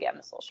nurses. Again,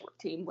 the social work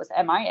team was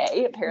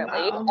MIA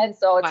apparently. And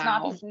so it's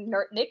not these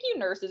NICU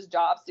nurses'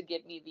 jobs to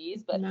give me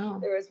these, but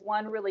there was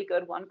one really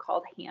good one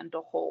called Hand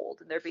to Hold.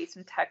 And they're based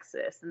in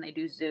Texas, and they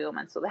do Zoom.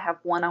 And so they have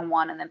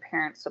one-on-one and then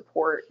parent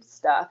support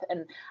stuff.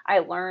 And I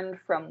learned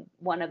from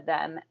one of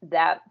them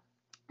that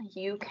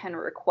you can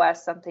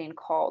request something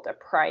called a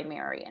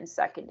primary and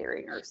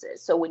secondary nurses.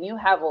 So when you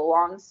have a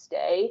long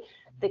stay,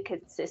 the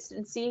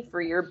consistency for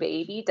your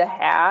baby to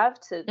have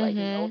to like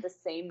know the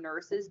same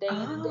nurses day in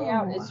and day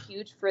out is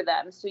huge for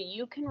them. So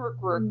you can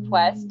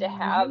request to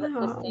have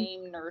the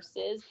same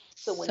nurses.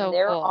 So when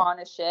they're on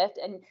a shift,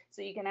 and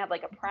so you can have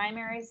like a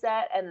primary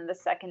set, and then the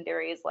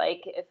secondary is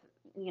like, if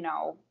you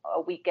know, a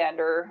weekend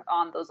or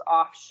on those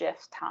off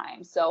shift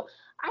times. So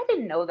I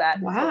didn't know that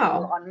until we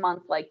were on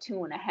month like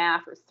 2.5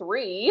 or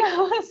 3.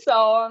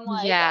 So I'm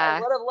like, I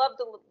would have loved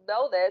to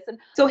know this. And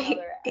so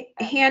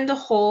Hand to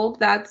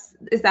Hold,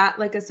 is that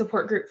like a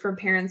support group for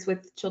parents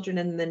with children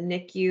in the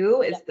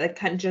NICU? Is that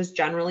kind of just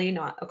generally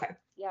not okay?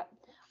 Yeah.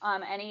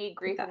 Any Put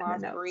grief and that in the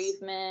loss, notes.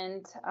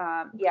 bereavement.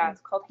 Yeah, Okay.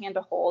 it's called Hand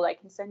to Hold. I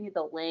can send you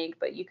the link,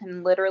 but you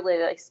can literally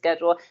like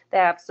schedule. They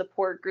have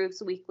support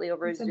groups weekly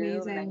over That's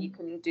Zoom, and then you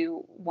amazing. can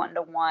do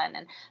one-to-one.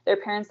 And there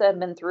are parents that have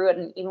been through it,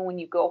 and even when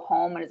you go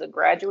home and as a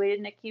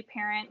graduated NICU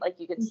parent, like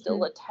you could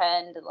still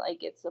attend and like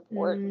get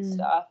support and Mm.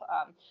 stuff.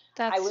 I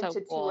That's went so to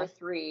 2 or cool.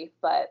 3,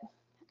 but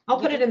I'll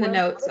you put it just in the learn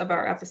a notes lot of of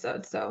our things.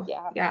 episode. So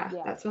Yeah, yeah,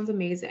 yeah. that sounds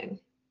amazing.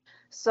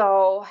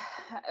 So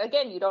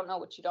again, you don't know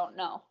what you don't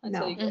know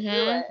until you No, go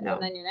through it, and no.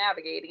 then you're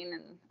navigating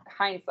in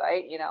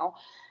hindsight,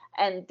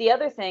 And the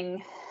other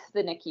thing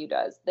the NICU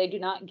does, they do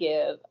not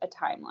give a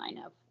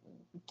timeline of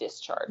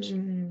discharge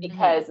Mhm.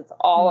 because it's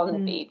all on the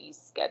Mm-hmm.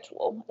 baby's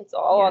schedule. It's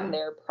all on Yeah.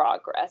 their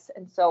progress.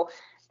 And so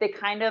they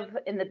kind of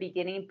in the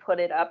beginning put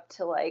it up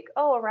to like,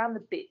 oh, around the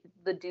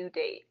due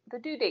date. The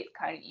due date's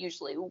kind of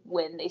usually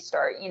when they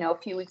start, a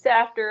few weeks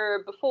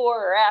after,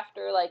 before or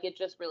after, like it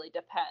just really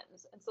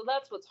depends. And so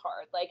that's what's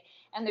hard. Like,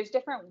 and there's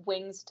different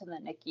wings to the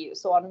NICU.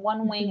 So on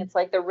one wing, Mm-hmm. it's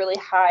like the really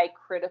high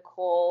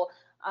critical,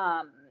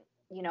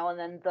 and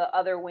then the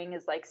other wing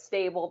is like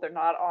stable. They're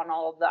not on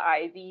all of the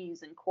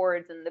IVs and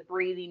cords and the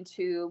breathing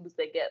tubes.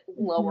 They get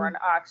lower Mm-hmm.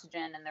 in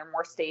oxygen and they're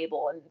more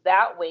stable. And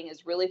that wing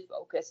is really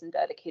focused and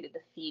dedicated to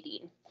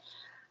feeding.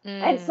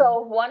 And Mm.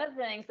 so one of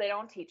the things they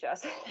don't teach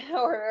us,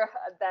 or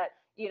that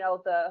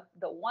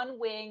the one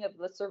wing of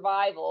the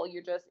survival,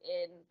 you're just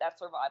in that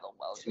survival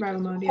mode. You're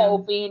Survival just mode, yeah.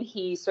 hoping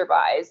he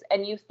survives.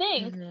 And you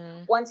think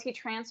Mhm. once he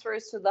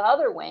transfers to the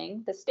other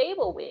wing, the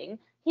stable wing,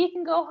 he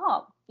can go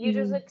home. You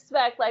just Mm-hmm.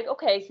 expect like,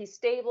 okay, he's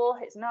stable,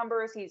 his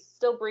numbers, he's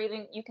still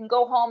breathing. You can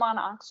go home on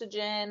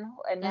oxygen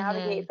and Mhm.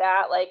 navigate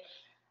that. Like,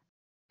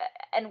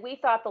 and we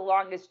thought the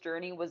longest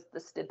journey was the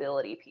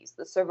stability piece,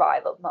 the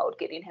survival mode,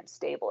 getting him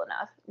stable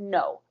enough.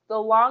 No, the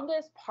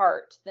longest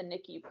part, the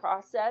NICU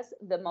process,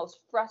 the most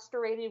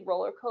frustrating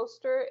roller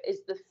coaster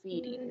is the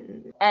feeding.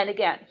 Mm-hmm. And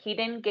again, he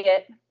didn't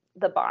get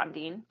the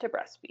bonding to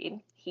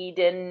breastfeed. He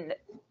didn't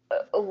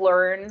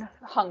learn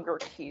hunger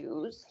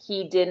cues.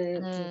 He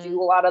didn't do Mm.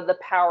 a lot of the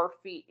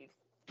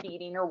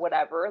feeding or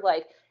whatever.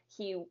 Like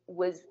he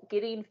was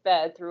getting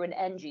fed through an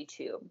NG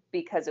tube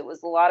because it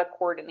was a lot of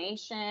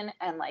coordination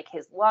and like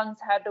his lungs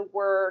had to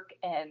work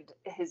and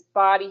his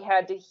body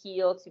had to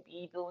heal to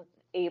be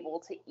able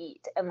to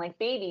eat. And like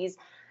babies,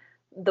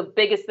 the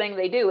biggest thing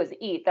they do is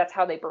eat. That's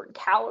how they burn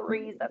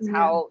calories. That's Yeah.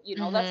 how,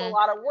 that's a Mhm.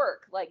 lot of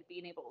work, like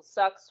being able to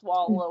suck,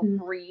 swallow, Mm-hmm.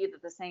 breathe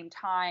at the same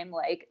time.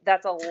 Like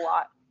that's a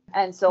lot.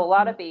 And so a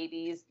lot Mm-hmm. of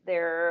babies,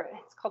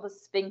 it's called the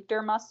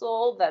sphincter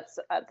muscle that's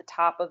at the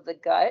top of the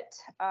gut,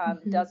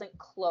 Mm-hmm. doesn't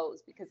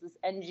close because this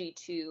NG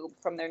tube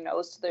from their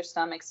nose to their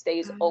stomach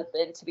stays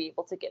open to be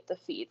able to get the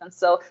feed. And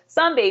so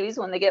some babies,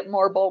 when they get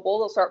more bobal,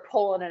 they'll start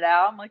pulling it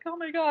out. I'm like, oh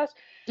my gosh.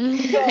 So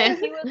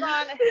he was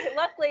on.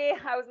 Luckily,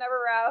 I was never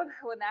around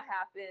when that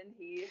happened.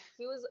 He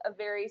was a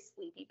very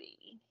sleepy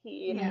baby.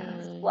 He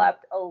Yeah.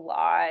 slept a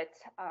lot.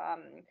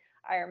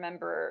 I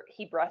remember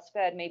he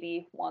breastfed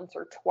maybe once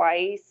or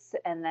twice,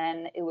 and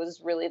then it was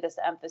really this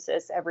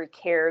emphasis every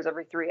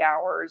 3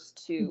 hours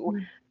to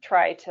Mm-hmm.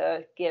 try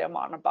to get him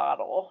on a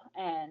bottle.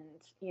 And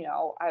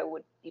I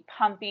would be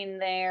pumping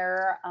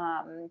there,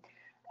 and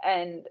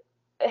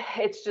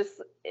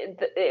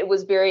it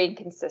was very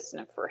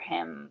inconsistent for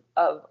him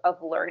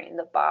of learning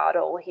the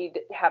bottle. He'd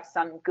have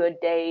some good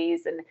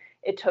days, and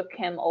it took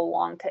him a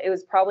long time. It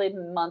was probably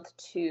month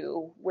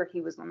 2 where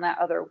he was on that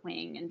other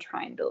wing and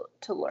trying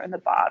to learn the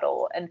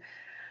bottle. And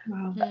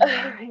Wow.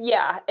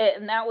 yeah,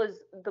 and that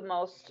was the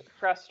most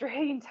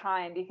frustrating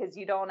time because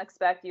you don't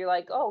expect, you're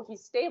like, oh,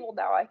 he's stable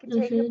now, I can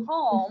take him Mm-hmm.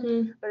 home.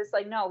 Mm-hmm. But it's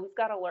like, no, he's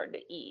got to learn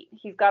to eat.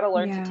 He's got to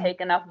learn to Yeah.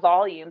 take enough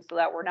volume so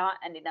that we're not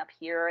ending up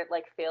here at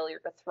like failure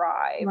to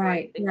thrive or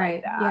Right. anything like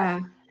Right. that.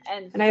 Yeah.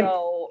 And And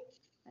so,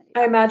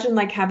 I yeah, imagine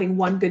like having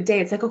one good day.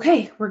 It's like,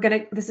 okay,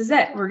 this is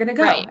it. yeah, We're gonna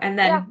go. Right. And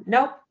yeah, then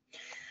nope,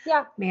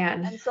 yeah.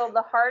 man. And so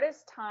the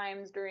hardest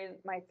times during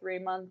my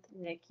 3-month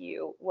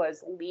NICU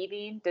was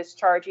leaving,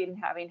 discharging,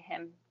 having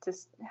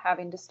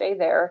to stay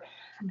there.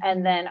 And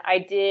Mm-hmm. then I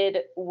did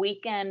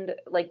weekend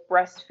like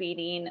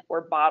breastfeeding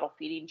or bottle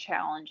feeding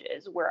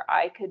challenges where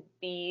I could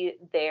be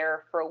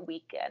there for a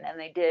weekend. And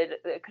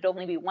it could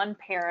only be one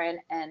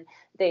parent, and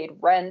they'd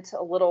rent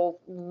a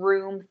little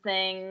room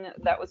thing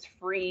that was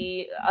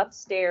free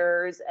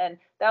upstairs. And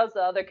that was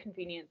the other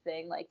convenient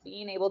thing, like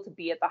being able to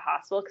be at the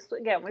hospital. Because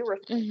again, we were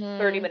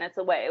 30 Mhm. minutes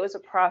away. It was a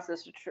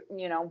process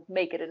to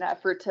make it an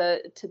effort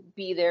to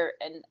be there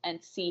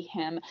and see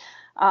him,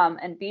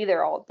 and be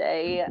there all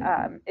day.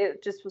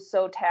 It just was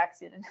so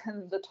taxing,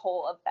 and the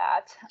toll of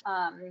that.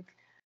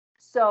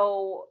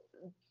 So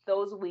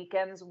those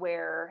weekends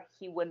where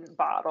he wouldn't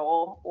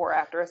bottle, or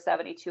after a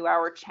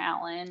 72-hour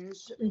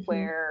challenge Mm-hmm.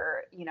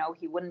 where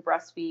he wouldn't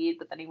breastfeed,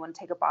 but then he wouldn't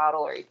take a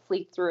bottle, or he'd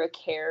fleek through a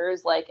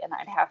cares, like, and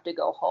I'd have to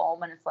go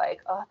home, and it's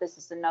like, oh, this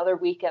is another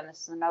weekend,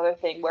 this is another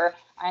thing where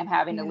I'm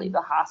having to Yeah. leave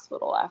the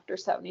hospital after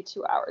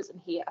 72 hours,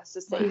 and he has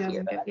to say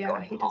here that I'm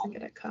going He doesn't home.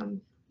 get it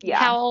come. Yeah,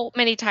 How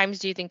many times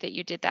do you think that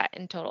you did that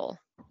in total?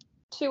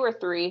 2 or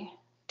 3.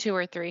 2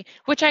 or 3,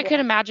 which I could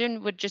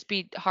imagine would just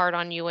be hard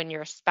on you and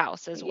your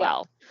spouse as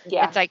well.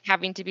 Yeah. It's like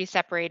having to be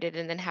separated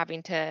and then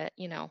having to,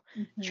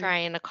 try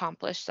and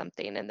accomplish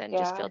something and then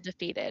just feel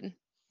defeated.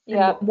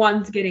 And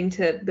one's getting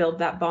to build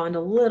that bond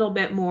a little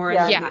bit more,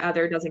 and then the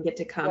other doesn't get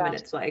to come, and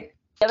it's like.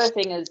 The other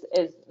thing is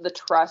the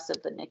trust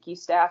of the NICU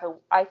staff. And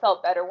I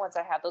felt better once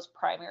I had those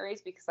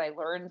primaries because I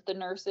learned the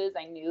nurses.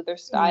 I knew their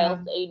styles.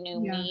 They knew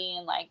me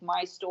and like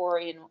my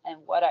story and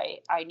what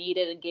I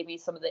needed, and gave me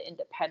some of the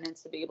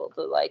independence to be able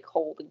to like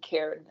hold and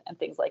care and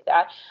things like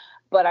that.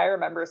 But I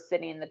remember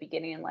sitting in the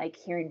beginning and like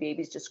hearing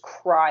babies just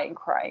cry and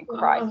cry and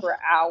cry for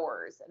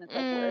hours. And it's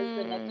like, where's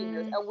the NICU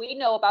nurse? And we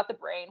know about the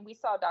brain. We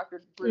saw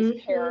Dr.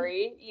 Bruce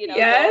Perry,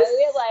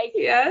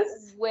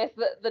 with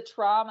the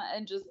trauma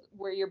and just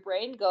where your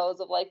brain goes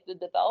of like the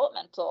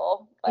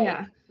developmental,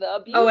 like the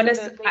abuse. Oh, and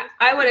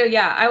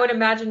I would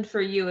imagine for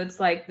you,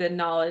 it's like the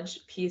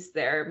knowledge piece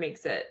there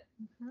makes it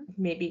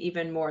maybe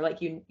even more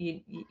like you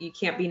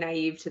can't be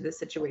naive to the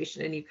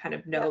situation, and you kind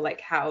of know like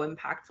how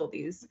impactful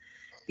these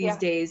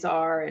days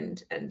are,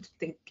 and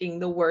thinking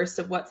the worst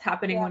of what's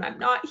happening when I'm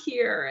not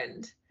here.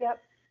 And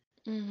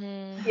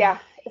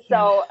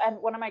so,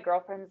 and one of my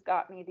girlfriends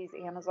got me these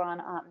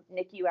Amazon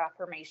NICU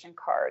affirmation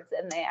cards,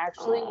 and they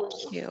actually were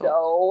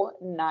so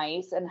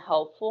nice and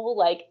helpful.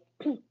 Like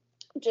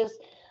just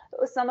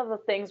some of the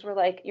things were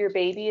like, your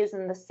baby is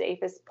in the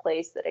safest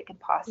place that it can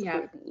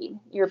possibly be.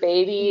 Your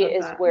baby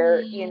is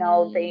where,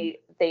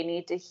 they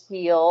need to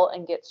heal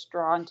and get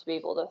strong to be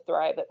able to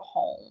thrive at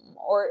home,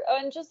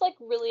 and just like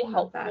really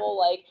helpful.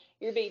 Like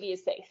your baby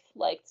is safe,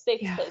 like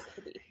safest place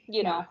to be,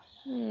 know?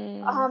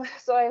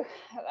 So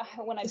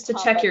when I just to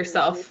check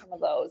yourself, some of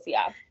those.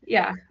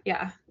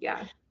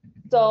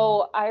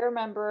 So I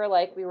remember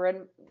like we were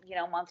in,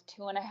 month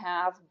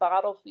 2.5,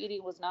 bottle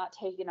feeding was not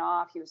taking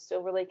off. He was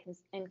still really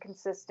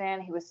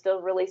inconsistent. He was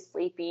still really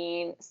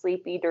sleepy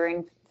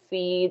during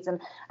feeds. And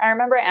I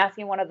remember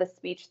asking one of the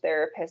speech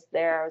therapists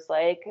there, I was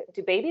like,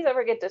 do babies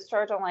ever get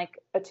discharged on like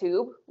a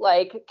tube?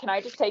 Like, can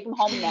I just take them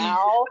home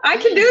now? I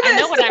can do this. I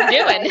know what I'm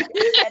doing.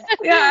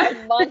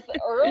 A month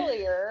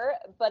earlier,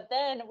 but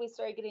then we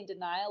started getting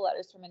denial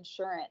letters from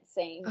insurance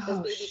saying this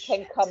baby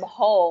can come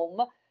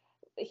home.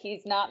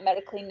 He's not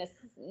medically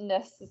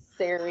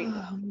necessary,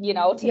 to be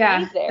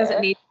there.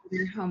 Doesn't need to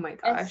be. Oh my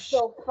gosh. And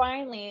so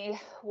finally,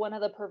 one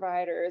of the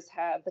providers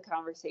had the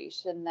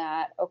conversation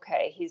that,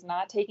 okay, he's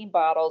not taking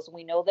bottles.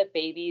 We know that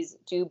babies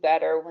do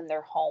better when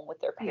they're home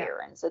with their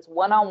parents. It's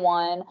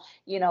one-on-one,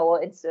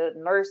 it's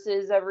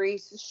nurses every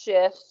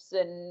shifts,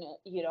 and,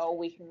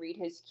 we can read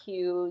his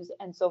cues.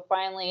 And so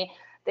finally,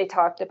 they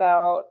talked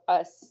about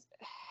us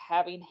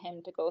having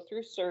him to go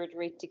through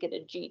surgery to get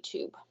a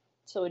G-tube.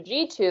 So a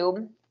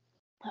G-tube,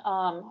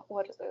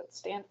 what does it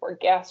stand for?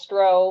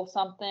 Gastro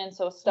something.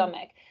 So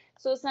stomach.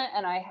 So it's not,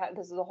 and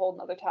this is a whole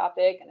nother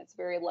topic, and it's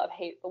very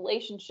love-hate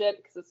relationship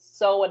because it's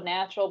so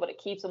unnatural, but it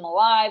keeps them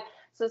alive.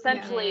 So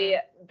essentially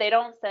they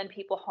don't send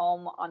people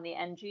home on the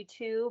NG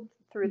tube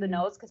through the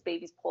nose because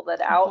babies pull that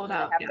out. They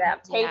have to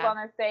have tape on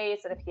their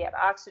face, and if he had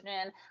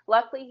oxygen,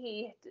 luckily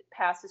he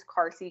passed his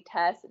car seat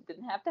test and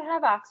didn't have to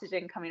have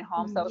oxygen coming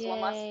home. So that was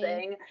one less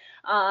thing.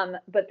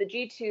 But the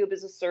G tube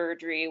is a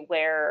surgery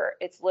where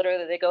it's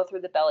literally they go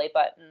through the belly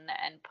button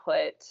and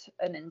put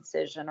an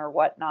incision or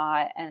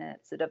whatnot, and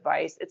it's a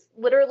device. It's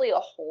literally a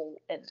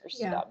hole in their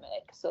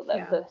stomach so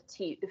that the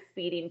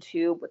feeding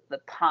tube with the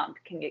pump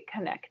can get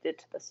connected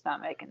to the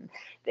stomach, and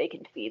they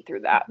can feed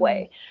through that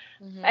way.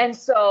 And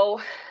so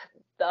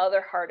the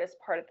other hardest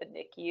part of the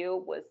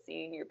NICU was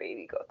seeing your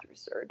baby go through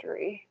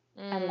surgery.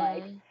 And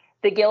like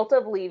the guilt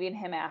of leaving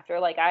him after,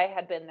 like I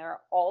had been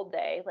there all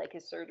day, like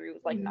his surgery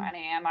was like 9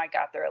 a.m. I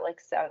got there at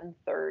like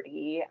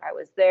 7:30. I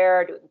was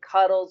there doing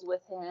cuddles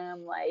with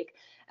him. Like,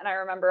 and I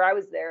remember I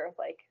was there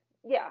like,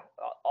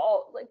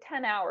 all like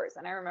 10 hours.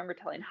 And I remember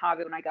telling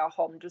Javi when I got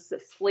home just to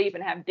sleep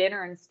and have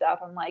dinner and stuff.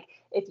 I'm like,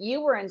 if you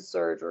were in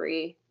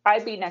surgery,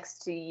 I'd be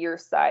next to your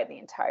side the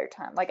entire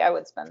time. Like I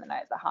would spend the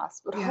night at the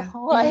hospital. And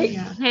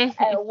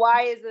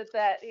why is it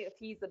that if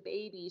he's a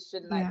baby,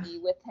 shouldn't I be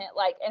with him?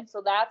 Like, and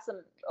so that's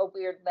a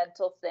weird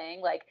mental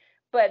thing. Like,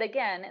 but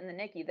again, in the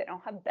NICU, they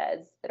don't have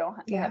beds. They don't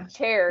have, they have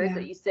chairs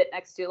that you sit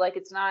next to. Like,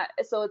 it's not,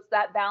 so it's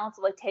that balance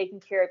of like taking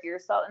care of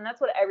yourself. And that's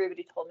what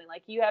everybody told me.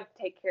 Like, you have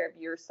to take care of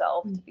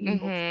yourself to be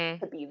able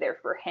to be there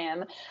for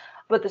him.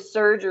 But the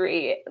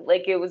surgery,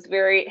 like it was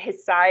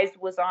his size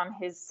was on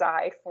his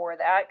side for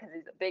that because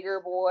he's a bigger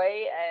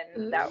boy,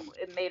 and that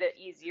it made it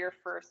easier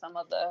for some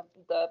of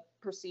the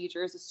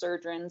procedures, the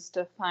surgeons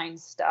to find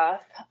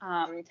stuff.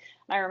 And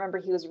I remember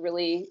he was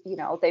really,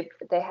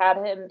 they had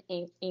him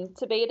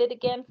intubated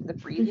again for the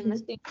breathing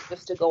machine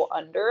just to go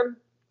under.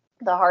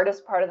 The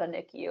hardest part of the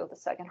NICU, the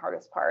second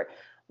hardest part,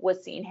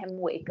 was seeing him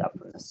wake up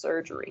from the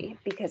surgery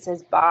because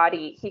his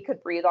body, he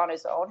could breathe on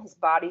his own. His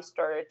body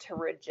started to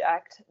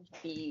reject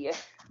the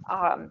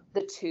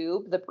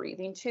tube, the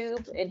breathing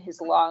tube in his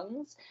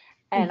lungs.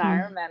 And I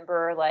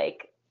remember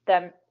like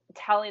them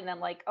telling them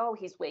like, oh,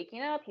 he's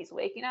waking up, he's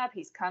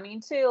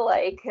coming to,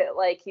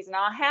 like he's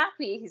not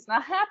happy.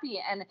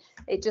 And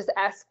it just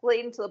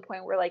escalated to the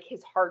point where like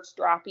his heart's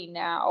dropping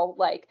now,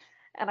 like,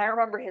 and I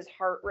remember his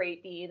heart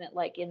rate being at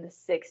like in the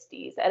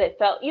 60s, and it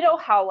felt, you know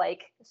how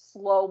like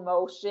slow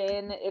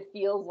motion, it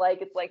feels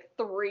like it's like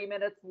 3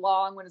 minutes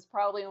long when it's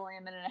probably only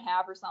a minute and a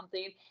half or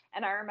something.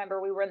 And I remember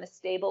we were in the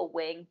stable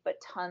wing,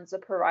 but tons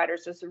of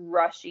providers just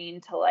rushing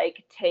to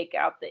like take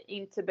out the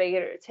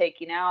intubator,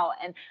 taking out.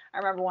 And I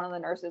remember one of the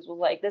nurses was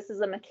like, this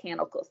is a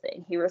mechanical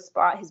thing. His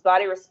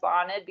body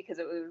responded because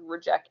it was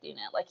rejecting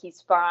it. Like,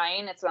 he's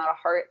fine. It's not a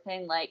heart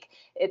thing. Like,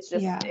 it's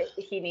just,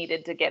 he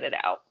needed to get it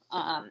out.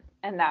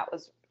 And I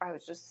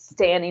was just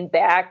standing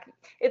back.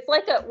 It's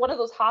like one of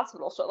those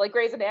hospital shows, like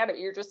Grey's Anatomy.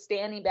 You're just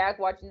standing back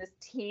watching this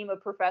team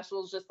of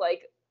professionals just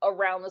like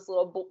around this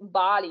little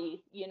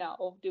body, you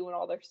know, doing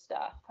all their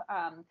stuff.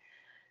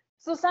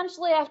 So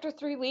essentially after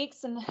 3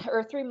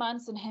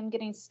 months and him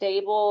getting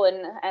stable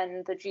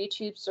and the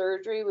G-tube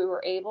surgery, we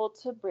were able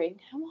to bring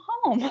him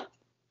home.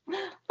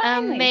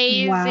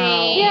 Amazing.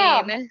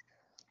 Wow.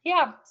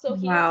 Yeah. So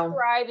he is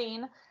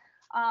thriving.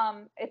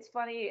 It's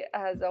funny,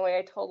 Zoe,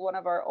 I told one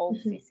of our old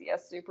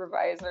CCS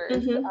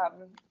supervisors,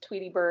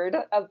 Tweety Bird,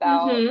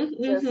 about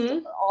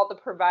just all the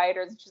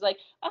providers. And she's like,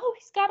 oh,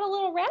 he's got a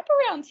little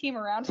wraparound team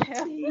around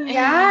him.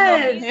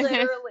 Yes. So he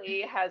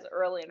literally has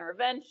early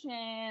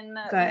intervention.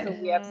 Good. So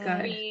we have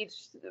speech,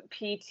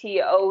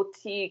 PT,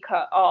 OT,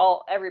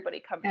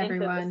 everybody come into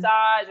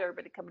massage,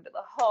 everybody come into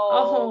the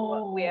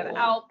home. We have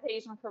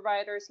outpatient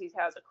providers. He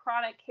has a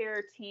chronic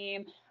care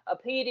team, a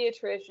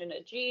pediatrician,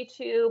 a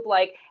G-tube,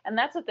 like, and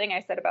that's the thing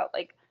I said about,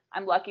 like,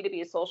 I'm lucky to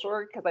be a social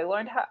worker because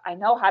I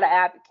know how to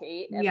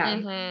advocate.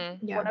 And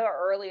one of our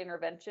early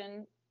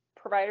intervention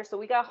providers, so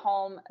we got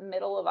home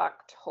middle of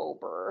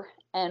October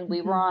and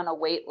we were on a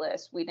wait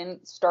list. We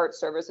didn't start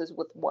services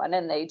with one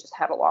and they just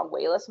had a long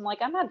wait list. I'm like,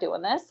 I'm not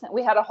doing this. And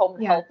we had a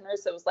home health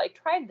nurse that was like,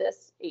 try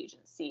this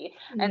agency.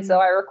 And so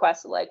I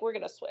requested, like, we're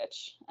going to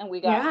switch, and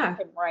we got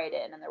him right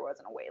in and there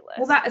wasn't a wait list.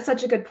 Well, that is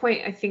such a good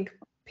point. I think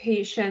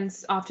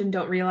patients often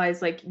don't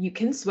realize, like, you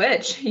can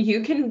switch,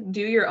 you can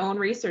do your own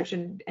research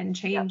and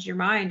change your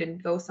mind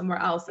and go somewhere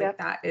else. Like,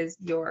 that is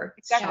your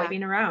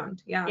shopping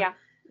around.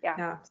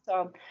 Yeah.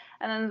 So,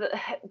 and then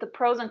the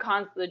pros and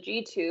cons of the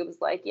G-tubes,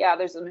 like,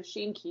 there's a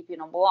machine keeping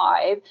them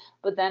alive,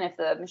 but then if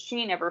the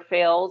machine ever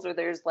fails or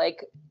there's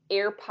like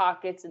air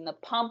pockets in the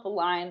pump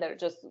line that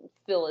just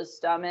fill his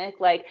stomach,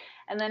 like,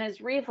 and then his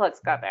reflux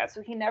got bad.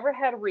 So he never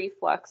had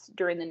reflux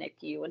during the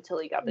NICU until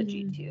he got the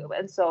G-tube.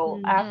 And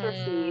so after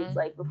feeds,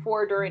 like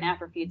before, during,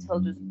 after feeds, he'll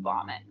just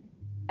vomit.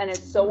 And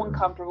it's so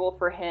uncomfortable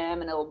for him,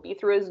 and it'll be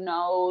through his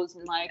nose,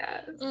 and like,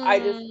 I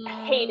just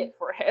hate it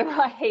for him.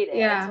 I hate it.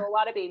 And so a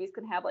lot of babies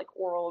can have like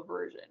oral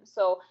aversion.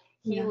 So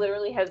he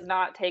literally has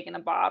not taken a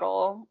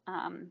bottle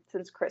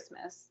since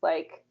Christmas.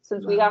 Like,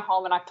 since we got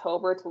home in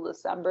October till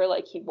December,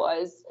 like, it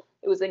was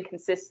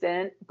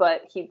inconsistent,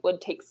 but he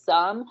would take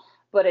some,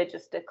 but it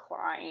just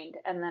declined.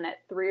 And then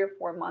at 3 or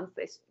 4 months,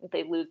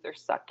 they lose their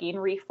sucking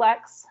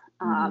reflex,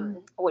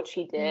 which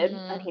he did.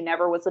 And he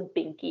never was a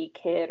binky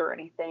kid or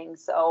anything.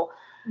 So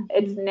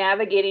it's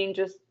navigating,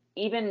 just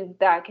even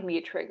that can be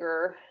a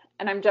trigger.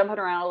 And I'm jumping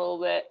around a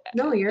little bit.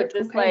 No, you're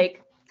just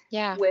okay.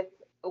 Like,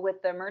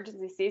 with the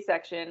emergency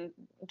C-section,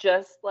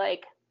 just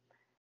like,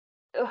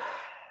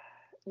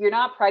 you're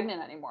not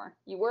pregnant anymore.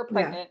 You were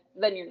pregnant,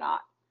 then you're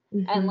not.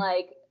 And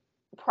like,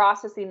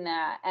 processing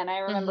that. And I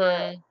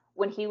remember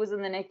when he was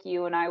in the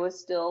NICU and I was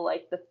still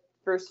like the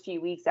first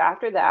few weeks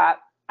after that,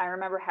 I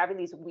remember having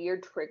these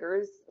weird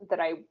triggers that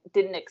I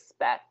didn't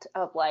expect,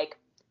 of like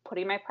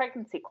putting my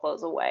pregnancy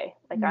clothes away.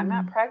 Like, I'm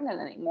not pregnant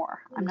anymore.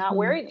 I'm not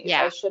wearing these.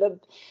 I should have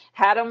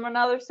had them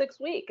another 6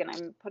 weeks, and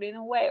I'm putting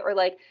them away. Or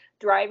like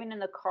driving in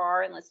the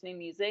car and listening to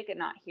music and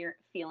not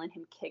feeling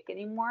him kick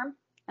anymore.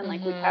 And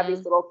like, we'd have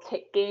these little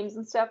kick games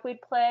and stuff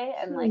we'd play,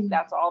 and like,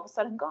 that's all of a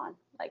sudden gone.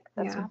 Like,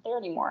 that's not there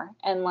anymore.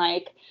 And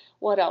like,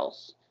 what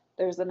else?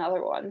 There's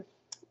another one.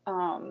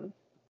 I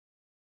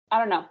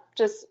don't know.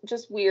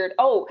 Just weird.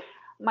 Oh,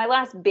 my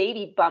last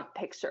baby bump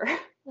picture.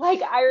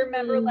 Like, I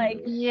remember,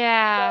 like,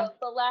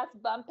 the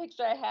last bump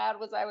picture I had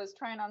was I was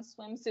trying on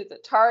swimsuits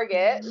at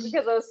Target because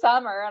it was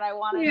summer and I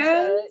wanted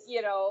to,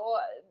 you know,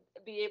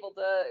 be able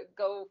to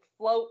go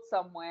float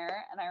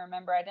somewhere. And I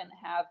remember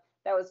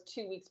that was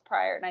 2 weeks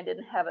prior, and I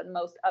didn't have a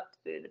most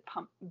up-to-date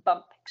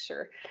bump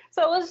picture.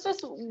 So it was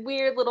just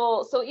weird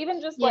little, so even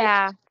just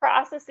like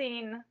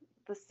processing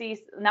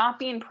not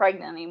being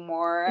pregnant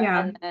anymore,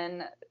 and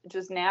then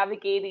just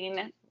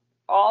navigating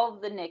all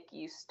of the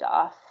NICU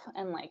stuff,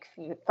 and like,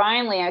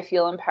 finally I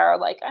feel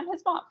empowered. Like, I'm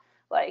his mom.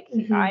 Like,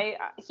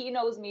 he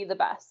knows me the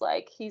best.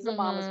 Like, he's a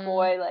mama's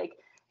boy. Like,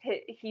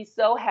 he's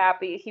so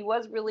happy. He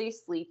was really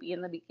sleepy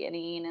in the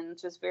beginning and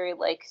just very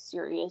like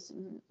serious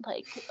and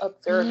like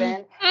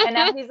observant. And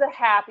now he's the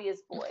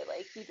happiest boy.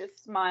 Like he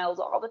just smiles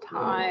all the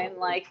time,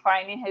 like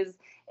finding his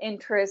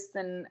interests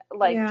and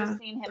like just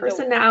seeing him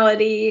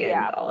personality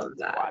and all of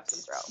that. Watch him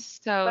grow.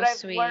 So but I've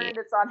sweet. learned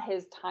it's on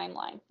his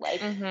timeline.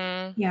 Like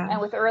and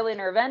with early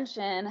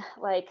intervention,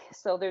 like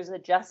so there's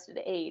adjusted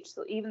age.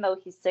 So even though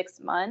he's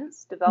 6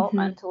 months,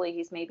 developmentally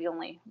he's maybe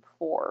only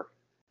 4.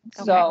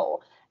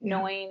 So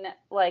knowing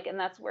like, and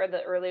that's where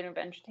the early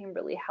intervention team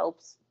really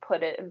helps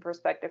put it in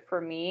perspective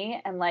for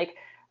me. And like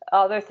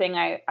other thing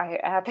I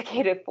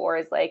advocated for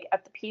is like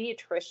at the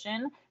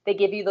pediatrician, they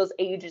give you those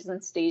ages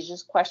and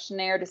stages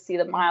questionnaire to see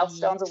the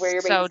milestones of where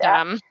your baby's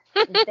dumb.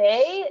 at.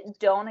 They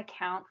don't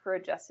account for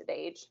adjusted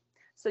age.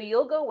 So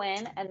you'll go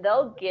in and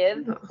they'll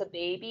give the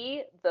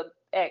baby the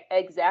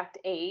exact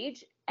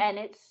age. And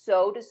it's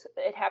so,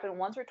 it happened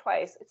once or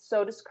twice. It's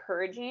so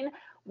discouraging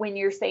when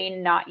you're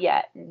saying not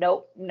yet.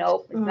 Nope,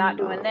 it's not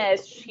doing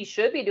this. He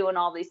should be doing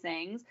all these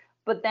things.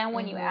 But then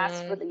when you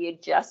ask for the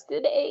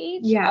adjusted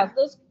age of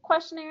those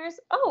questionnaires,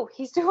 oh,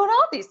 he's doing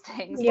all these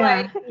things. So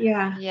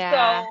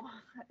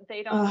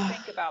they don't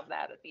think about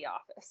that at the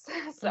office.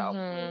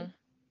 So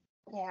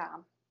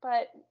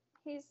but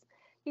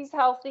he's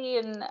healthy,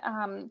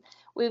 and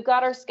we've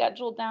got our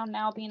schedule down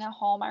now being at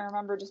home. I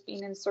remember just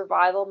being in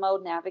survival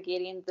mode,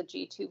 navigating the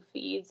G-tube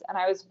feeds, and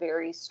I was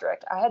very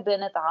strict. I had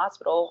been at the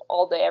hospital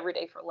all day, every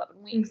day for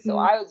 11 weeks. So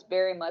I was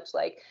very much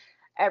like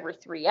every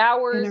 3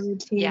 hours.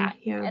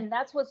 And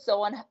that's what's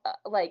so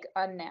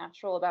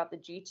unnatural about the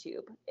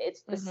G-tube.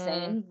 It's the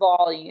same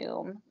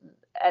volume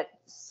at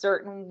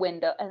certain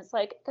window, and it's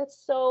like, that's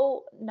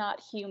so not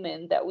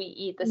human that we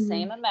eat the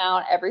same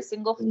amount every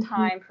single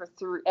time for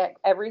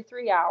every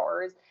 3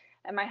 hours.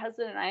 And my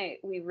husband and I,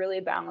 we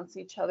really balance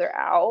each other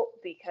out,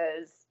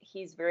 because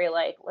he's very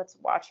like, let's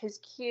watch his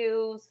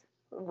cues,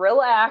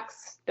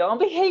 relax, don't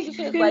be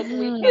anxious, like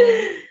we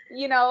can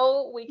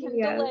we can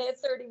delay it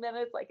 30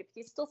 minutes, like if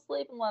he's still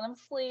sleeping, let him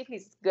sleep,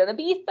 he's gonna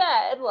be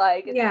fed,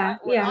 like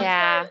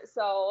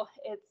so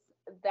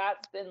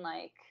that's been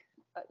like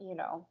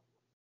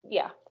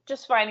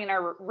just finding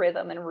our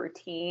rhythm and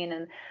routine.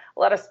 And a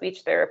lot of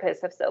speech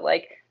therapists have said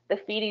like the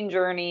feeding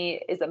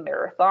journey is a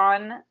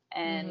marathon,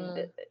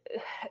 and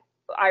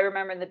I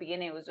remember in the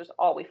beginning it was just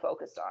all we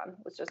focused on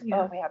was just we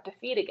have to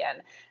feed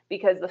again,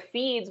 because the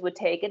feeds would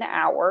take an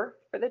hour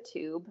for the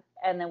tube,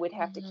 and then we'd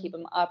have to keep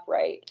them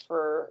upright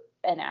for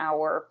an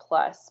hour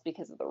plus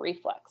because of the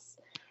reflex.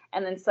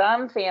 And then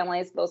some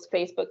families, those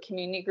Facebook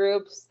community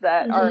groups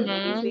that are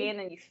amazing,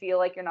 and you feel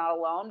like you're not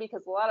alone,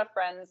 because a lot of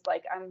friends,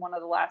 like I'm one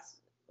of the last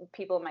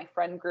people in my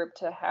friend group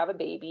to have a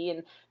baby,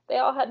 and they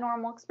all had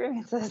normal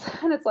experiences.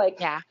 And it's like,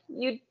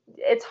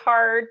 it's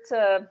hard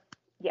to,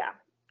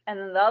 And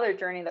then the other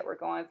journey that we're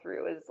going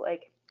through is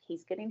like,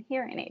 he's getting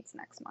hearing aids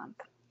next month.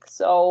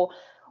 So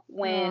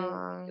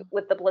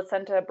with the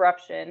placenta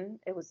abruption,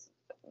 it was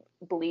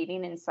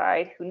bleeding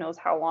inside. Who knows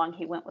how long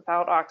he went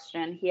without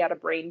oxygen. He had a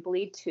brain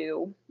bleed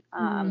too.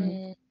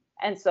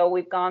 And so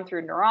we've gone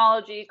through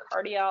neurology,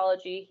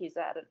 cardiology. He's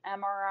had an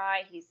MRI.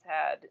 He's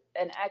had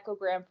an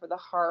echogram for the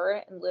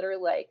heart, and literally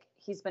like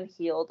he's been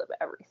healed of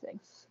everything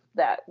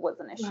that was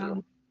an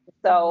issue.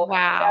 So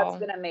that's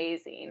been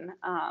amazing.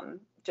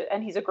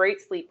 And he's a great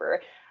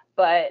sleeper,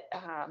 but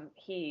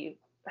he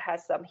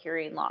has some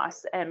hearing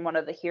loss. And one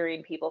of the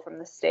hearing people from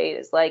the state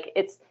is like,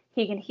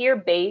 he can hear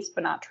bass,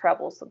 but not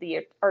treble. So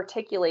the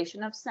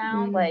articulation of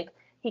sound, like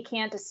he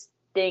can't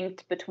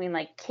distinct between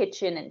like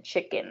kitchen and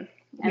chicken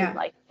and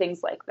like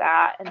things like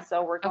that. And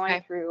so we're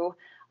going through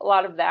a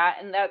lot of that.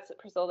 And that's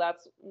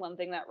one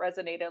thing that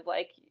resonated,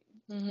 like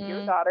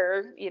your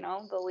daughter,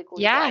 the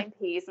legally blind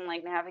piece, and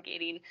like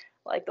navigating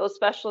like those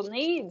special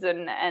needs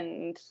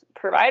and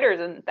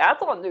providers. And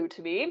that's all new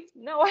to me.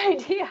 No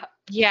idea.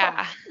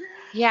 Yeah.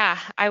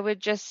 I would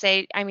just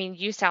say, I mean,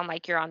 you sound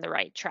like you're on the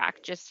right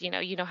track. Just, you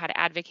know how to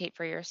advocate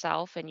for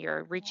yourself, and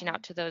you're reaching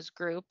out to those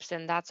groups,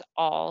 and that's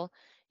all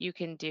you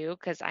can do.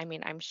 Cause I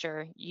mean, I'm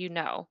sure,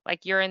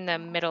 like you're in the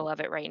middle of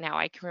it right now.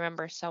 I can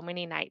remember so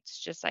many nights,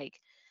 just like,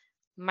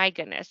 my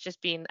goodness,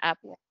 just being up,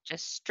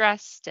 just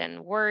stressed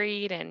and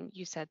worried. And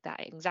you said that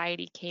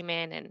anxiety came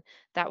in, and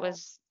that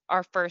was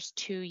our first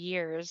 2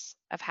 years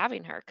of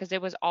having her, because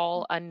it was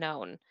all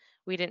unknown.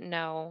 We didn't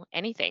know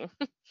anything.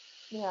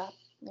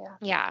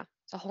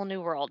 It's a whole new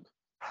world.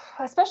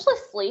 Especially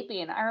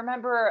sleeping. I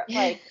remember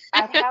like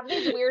I'd have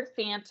these weird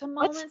phantom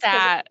moments. What's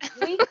that?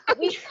 We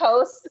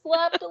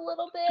co-slept a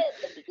little bit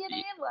at the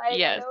beginning. Like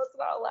I know it's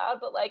not allowed,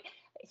 but like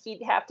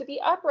he'd have to be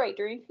upright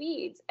during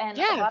feeds. And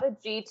a lot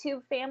of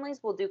G-tube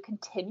families will do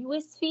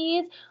continuous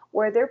feeds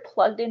where they're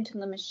plugged into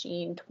the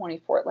machine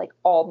 24, like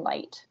all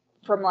night,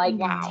 from like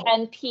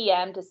 10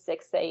 p.m. to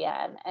 6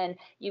 a.m. And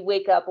you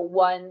wake up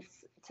once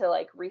to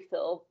like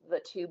refill the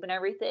tube and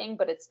everything,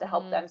 but it's to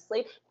help them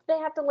sleep. They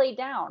have to lay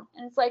down.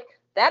 And it's like,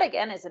 that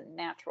again isn't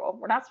natural.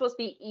 We're not supposed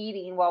to be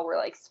eating while we're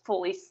like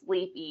fully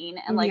sleeping,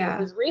 and like with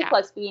his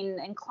reflex being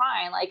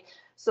inclined, like,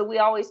 so we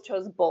always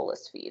chose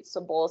bolus feeds. So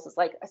bolus is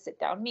like a sit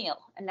down meal,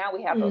 and now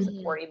we have those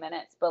in 40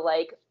 minutes, but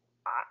like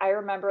I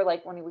remember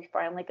like when we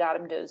finally got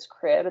him to his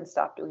crib and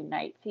stopped doing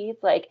night feeds,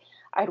 like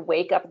I'd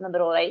wake up in the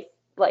middle of the night,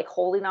 like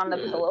holding on the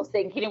pillow,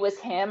 thinking it was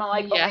him. I'm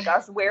like, oh my Yeah.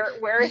 gosh,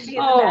 where is he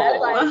in the bed?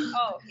 Like, Oh.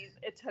 oh,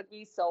 it took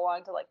me so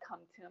long to like come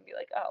to and be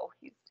like, oh,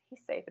 he's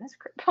safe in his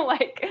crib.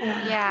 Like,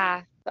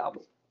 Yeah.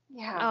 so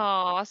yeah.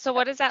 Oh, so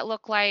what does that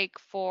look like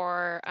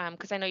for,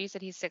 because I know you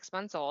said he's 6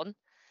 months old.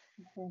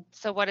 Mhm.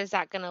 So what is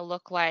that gonna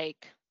look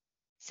like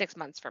 6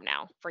 months from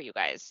now for you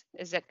guys?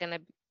 Is it gonna,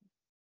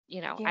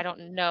 Yeah. I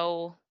don't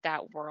know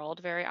that world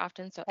very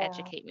often, so Yeah.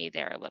 educate me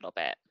there a little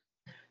bit.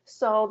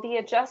 So the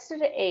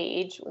adjusted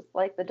age with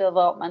like the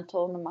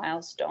developmental and the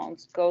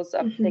milestones goes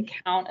up, they Mhm.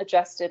 count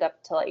adjusted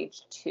up till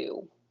age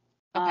 2.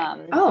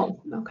 Okay. Oh,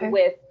 okay.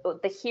 With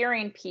the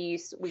hearing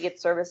piece, we get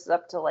services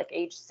up to like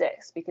age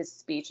 6 because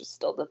speech is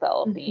still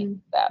developing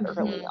Mhm. that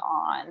early Mhm.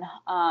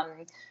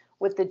 on.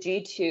 With the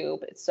G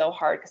tube, it's so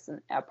hard because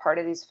a part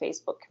of these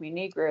Facebook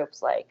community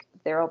groups, like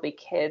there will be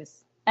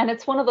kids, and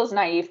it's one of those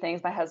naive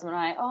things. My husband and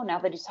I, oh, now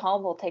that he's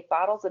home, we'll take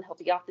bottles and he'll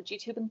be off the G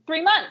tube in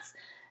 3 months.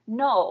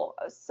 No,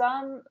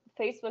 some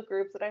Facebook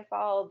groups that I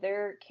follow,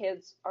 their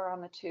kids are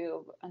on the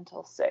tube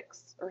until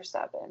 6 or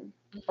 7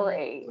 or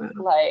 8. Wow.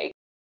 Like,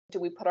 do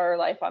we put our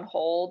life on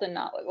hold and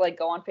not like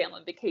go on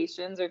family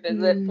vacations or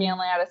visit Mm.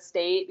 family out of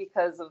state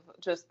because of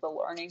just the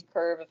learning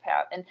curve of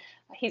having?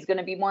 He's going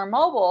to be more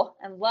mobile,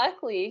 and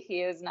luckily he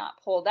has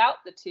not pulled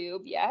out the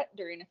tube yet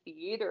during a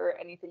feed or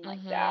anything like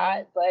Mhm.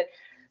 that. But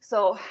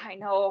so I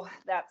know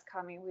that's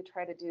coming. We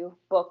try to do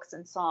books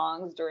and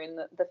songs during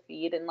the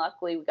feed, and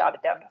luckily we got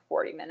it down to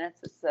 40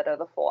 minutes instead of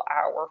the full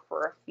hour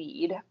for a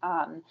feed.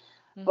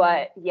 Mhm.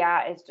 But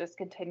yeah, it's just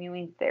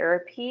continuing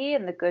therapy.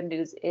 And the good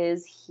news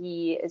is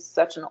he is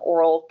such an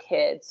oral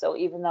kid. So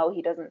even though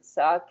he doesn't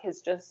suck,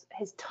 his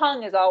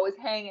tongue is always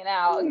hanging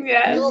out. He's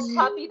like a Yes. little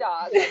puppy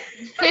dog.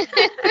 Like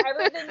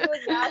everything to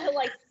his mouth, he'll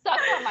like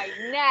suck on my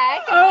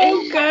neck. And like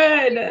Oh, he's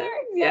good. very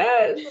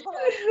Yes. excited about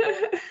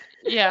it.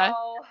 Yeah.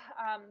 So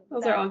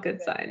Those are that's all the good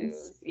good signs.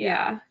 news.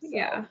 Yeah.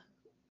 Yeah.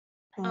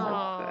 So Yeah. Oh,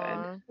 so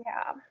good. Oh,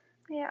 yeah.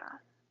 Yeah.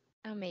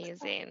 So,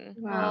 amazing.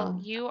 Well, Wow.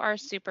 you are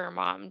super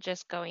mom,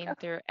 just going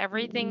through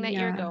everything that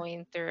you're Yeah.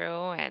 going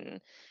through.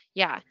 And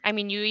yeah, I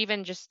mean, you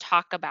even just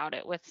talk about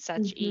it with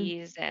such Mhm.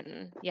 ease.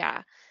 And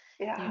yeah,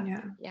 yeah, you,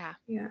 Yeah. yeah.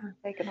 Yeah.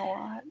 taking a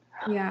lot.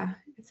 Yeah.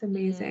 It's Mhm.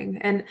 amazing.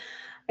 And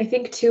I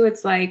think too,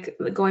 it's like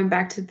going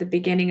back to the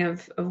beginning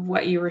of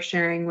what you were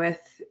sharing with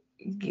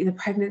the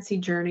pregnancy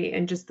journey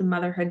and just the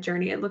motherhood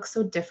journey. It looks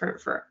so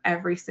different for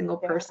every single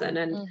Yeah. person.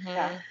 And,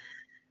 Yeah.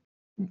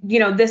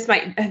 Mhm. this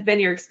might have been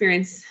your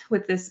experience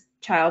with this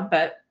child,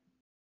 but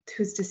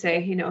who's to say,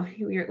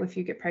 if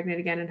you get pregnant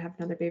again and have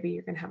another baby,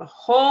 you're going to have a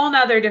whole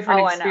nother different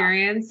Oh, I know.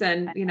 experience.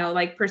 And, I know.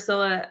 like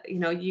Priscilla,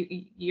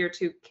 your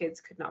two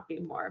kids could not be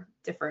more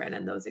different.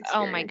 And those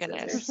Oh my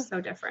experiences are goodness.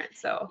 so different.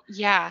 So,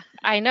 Yeah,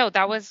 I know.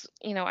 That was,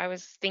 I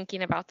was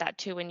thinking about that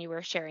too when you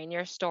were sharing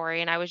your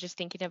story. And I was just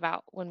thinking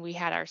about when we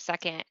had our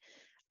second.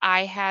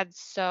 I had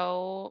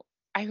so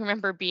I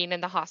remember being in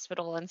the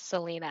hospital and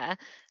Selena,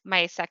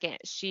 my second,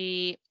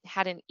 she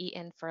hadn't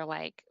eaten for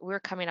like we were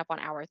coming up on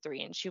hour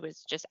 3 and she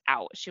was just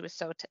out. She was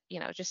so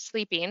just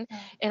sleeping. Oh,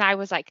 And I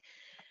was like,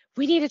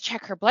 we need to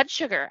check her blood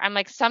sugar. I'm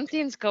like,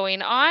 something's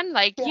going on,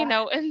 like, yeah.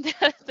 and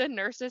the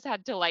nurses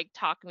had to like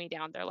talk me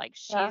down. They're like,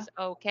 Yeah. she's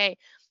okay.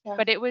 Yeah.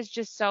 But it was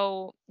just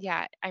so,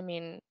 yeah, I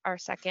mean, our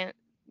second,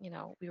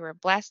 we were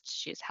blessed.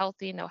 She's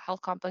healthy, no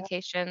health Yeah.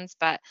 complications,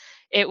 but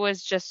it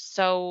was just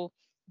so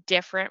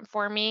different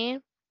for me.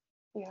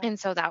 Yeah. And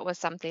so that was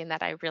something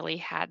that I really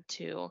had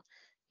to,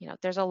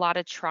 there's a lot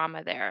of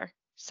trauma there.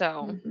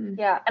 So, mhm.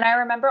 Yeah, and I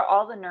remember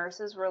all the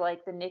nurses were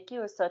like, the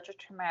NICU is such a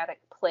traumatic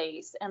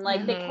place. And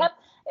like they Yeah. mhm,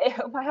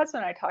 kept, my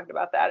husband and I talked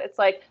about that. It's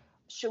like,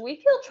 should we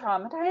feel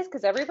traumatized?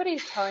 Because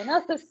everybody's telling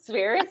us this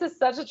experience is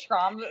such a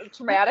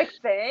traumatic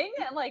thing.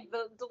 And like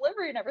the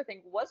delivery and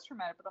everything was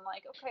traumatic. But I'm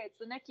like, okay, it's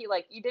the NICU.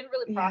 Like you didn't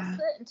really process Yeah.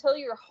 it until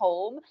you're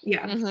home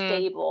Yeah. and mhm,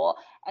 stable.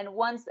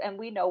 And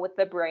we know with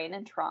the brain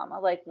and trauma,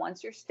 like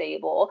once you're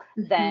stable,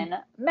 Mhm. then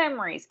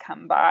memories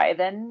come by,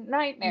 then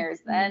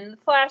nightmares, Mhm. then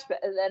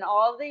flashbacks, then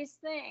all these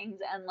things.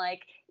 And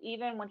like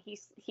even when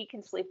he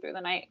can sleep through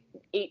the night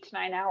 8 to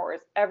 9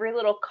 hours, every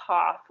little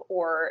cough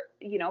or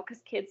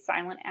because kids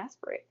silent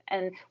aspirate,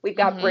 and we've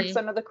got bricks mhm,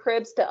 under the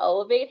cribs to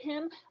elevate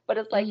him, but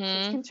it's like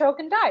kids mhm, can choke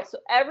and die. So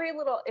every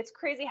little, it's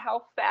crazy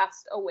how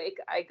fast awake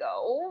I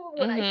go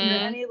when I hear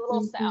mhm. any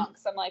little Mhm. sound,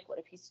 because I'm like, what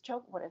if he's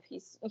choking, what if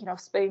he's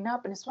spitting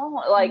up and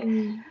swallowing, like.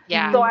 Mhm.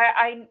 Yeah. So Mhm.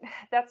 I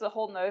that's a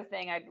whole nother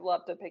thing I'd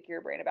love to pick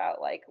your brain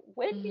about. Like,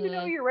 when do you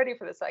know Mhm. you're ready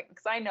for the second?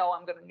 Because I know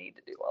I'm going to need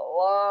to do a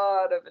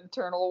lot of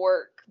internal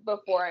work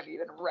before I'm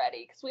even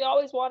ready. Because we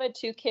always wanted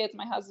 2 kids.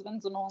 My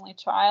husband's an only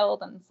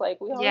child, and it's like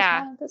we always Yeah,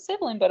 wanted the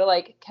sibling. But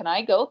like, can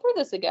I go through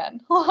this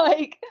again?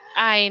 Like,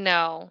 I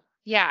know.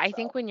 Yeah, I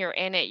think so when you're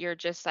in it, you're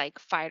just like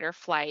fight or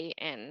flight.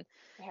 And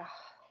yeah,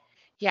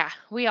 yeah,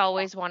 we yeah,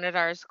 always wanted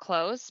ours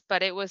close,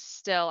 but it was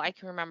still, I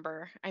can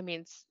remember, I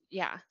mean,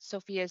 yeah,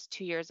 Sophia's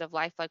 2 years of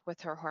life, like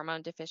with her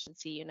hormone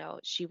deficiency,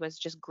 she was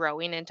just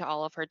growing into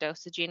all of her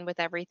dosaging with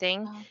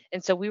everything. uh,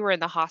 And so we were in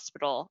the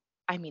hospital.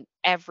 I mean,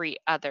 every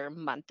other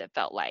month it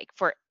felt like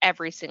for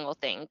every single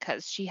thing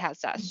because she has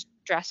that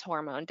stress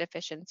hormone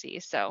deficiency.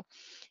 So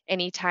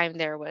anytime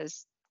there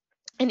was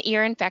an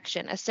ear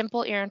infection, a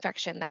simple ear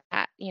infection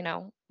that,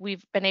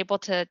 we've been able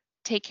to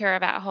take care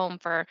of at home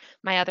for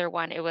my other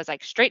one, it was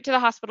like straight to the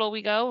hospital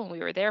we go, and we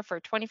were there for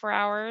 24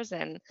 hours.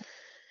 And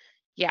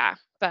yeah,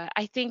 but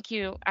I think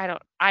I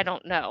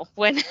don't know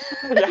when. No,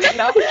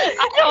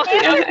 I don't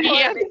have the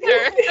answer.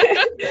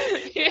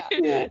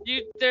 Yeah.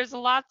 There's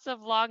lots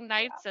of long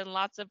nights and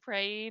lots of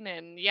praying,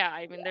 and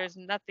I mean, there's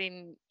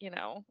nothing,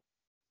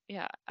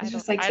 yeah, It's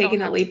just like I don't taking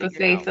that have it leap of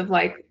figured faith out. of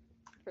like,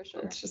 for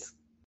sure. it's just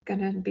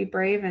gonna be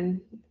brave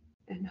and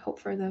hope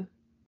for the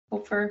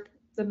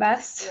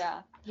best.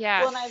 Yeah.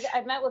 Yeah. Well, and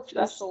I've met with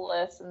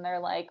specialists, and they're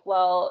like,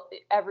 well,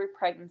 every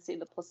pregnancy,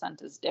 the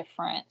placenta is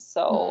different.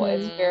 So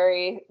it's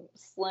very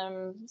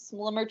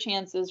slimmer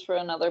chances for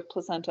another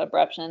placenta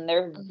abruption.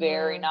 They're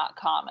very not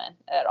common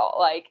at all.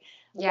 Like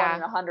 1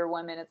 in 100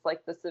 women, it's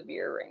like the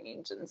severe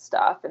range and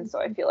stuff. And so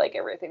I feel like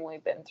everything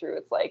we've been through,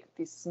 it's like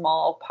these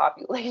small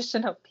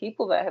population of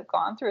people that have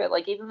gone through it.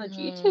 Like even the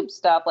G-tube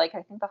stuff, like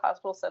I think the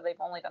hospital said they've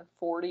only done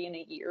 40 in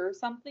a year or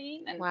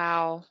something. And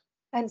wow.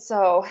 And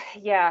so,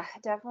 yeah,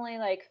 definitely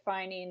like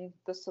finding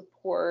the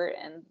support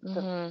and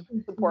the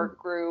support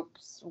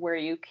groups where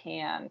you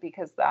can,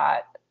 because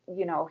that,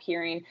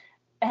 hearing,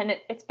 and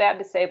it's bad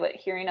to say, but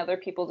hearing other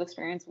people's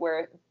experience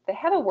where they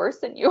have it worse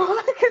than you,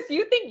 because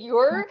you think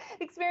your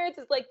experience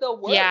is like the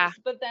worst,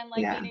 but then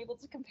like being able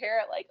to compare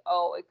it, like,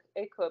 oh,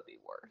 it could be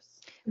worse.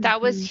 That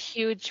was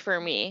huge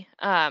for me.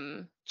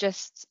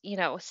 Just,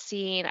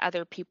 seeing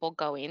other people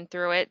going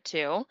through it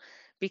too,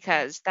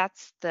 because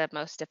that's the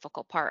most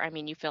difficult part. I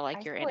mean, you feel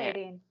like you're in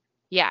it.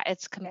 Yeah,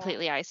 it's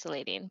completely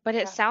isolating. But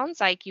it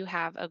sounds like you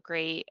have a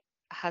great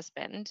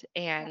husband,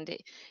 and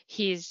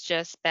he's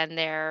just been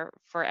there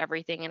for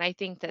everything. And I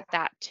think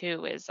that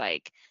too is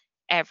like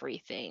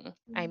everything.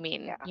 I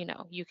mean,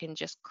 you can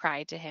just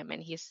cry to him,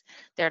 and he's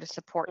there to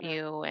support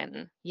you.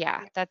 And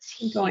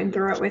that's Going huge.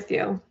 through it with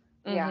you.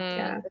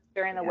 It's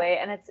during the way,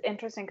 and it's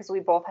interesting because we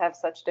both have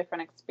such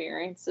different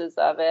experiences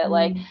of it.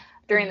 Like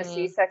during the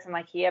C-section,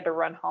 like he had to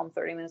run home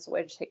 30 minutes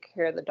away to take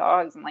care of the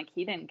dogs, and like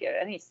he didn't get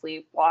any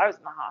sleep while I was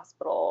in the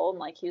hospital, and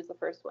like he was the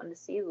first one to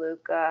see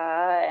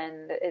Luca,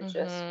 and it's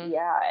just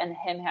and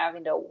him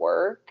having to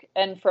work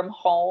and from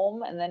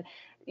home, and then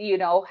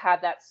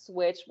have that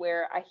switch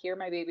where I hear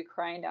my baby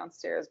crying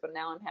downstairs, but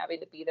now I'm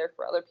having to be there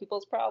for other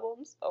people's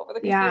problems over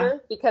the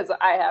computer because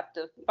I have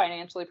to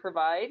financially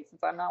provide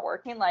since I'm not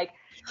working. Like,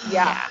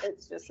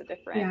 it's just a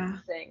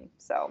different thing.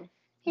 So,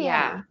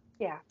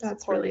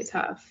 that's really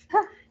tough.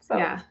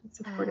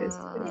 Support is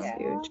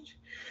huge.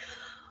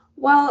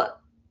 Well,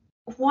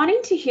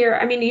 wanting to hear,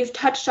 I mean, you've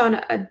touched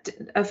on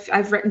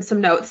I've written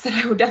some notes that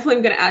I would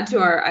definitely going to add to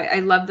I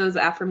love those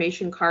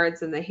affirmation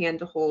cards and the hand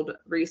to hold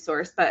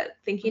resource, but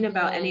thinking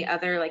about any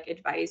other like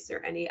advice or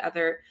any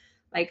other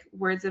like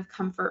words of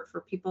comfort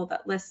for people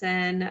that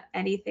listen,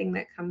 anything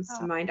that comes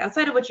to mind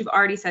outside of what you've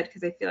already said,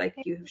 because I feel like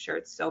you have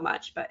shared so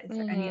much, but is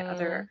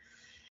there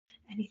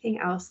anything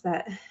else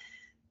that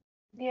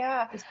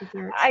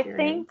I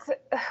think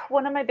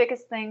one of my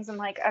biggest things, and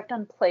like I've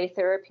done play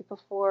therapy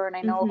before, and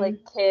I know like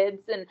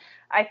kids, and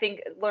I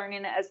think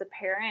learning as a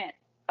parent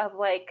of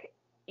like,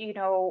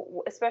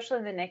 especially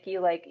in the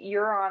NICU, like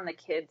you're on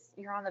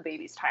the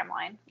baby's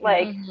timeline,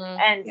 like,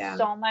 and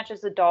so much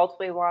as adults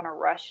we want to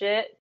rush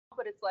it,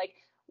 but it's like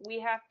we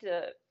have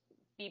to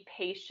be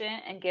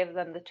patient and give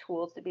them the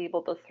tools to be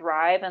able to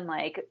thrive. And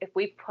like if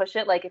we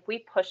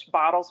push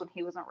bottles when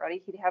he wasn't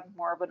ready, he'd have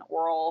more of an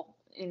oral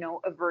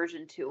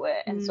aversion to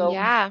it. And so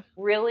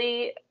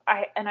really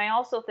I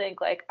also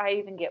think like I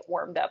even get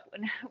warmed up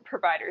when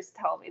providers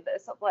tell me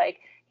this of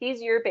like,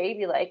 he's your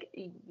baby, like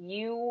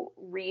you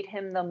read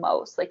him the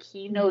most, like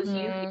he knows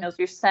you, he knows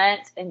your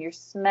scent and your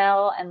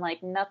smell, and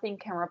like nothing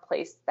can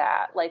replace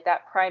that, like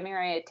that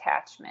primary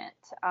attachment.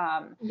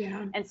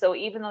 And so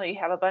even though you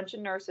have a bunch of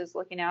nurses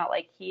looking out,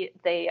 like it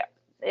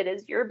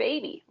is your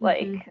baby,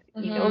 like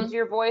he knows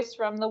your voice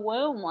from the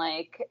womb,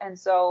 like. And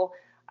so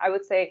I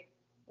would say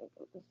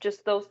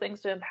just those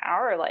things to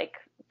empower like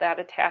that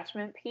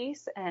attachment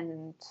piece.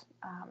 And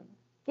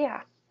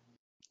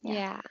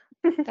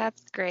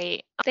that's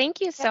great.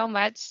 Thank you so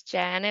much,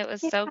 Jen. It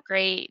was so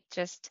great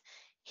just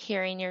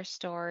hearing your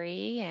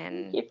story.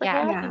 And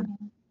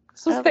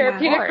this was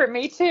therapeutic for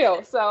me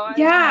too. So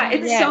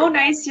it's so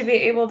nice to be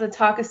able to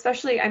talk,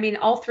 especially, I mean,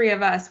 all three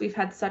of us, we've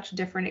had such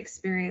different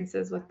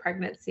experiences with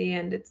pregnancy,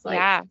 and it's like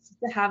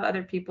to have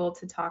other people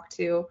to talk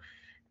to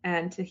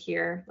and to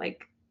hear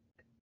like,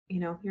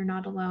 you're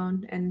not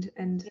alone, and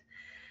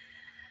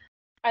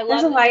I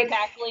love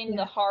tackling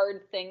the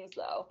hard things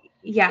though.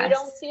 Yes. We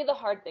don't see the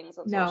hard things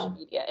on social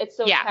media. It's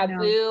so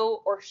taboo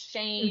or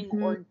shame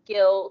or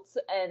guilt,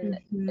 and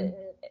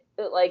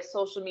like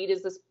social media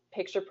is this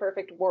picture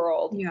perfect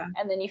world.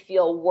 And then you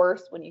feel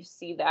worse when you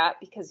see that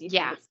because you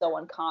think it's so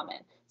uncommon.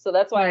 So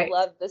that's why I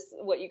love this,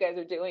 what you guys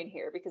are doing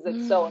here, because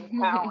it's so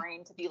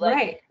empowering to be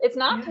like, it's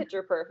not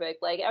picture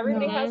perfect. Like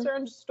everybody has their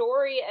own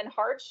story and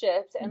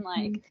hardships, and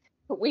like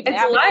we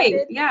it's life.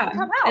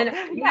 come out. And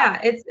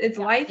it's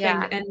life.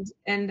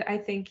 And I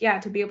think,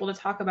 to be able to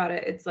talk about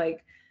it, it's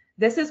like,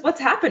 this is what's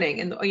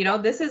happening. And,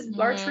 this is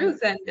our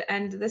truth,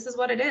 and this is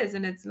what it is.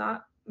 And it's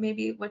not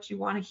maybe what you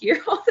want to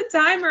hear all the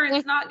time, or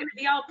it's not going to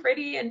be all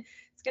pretty and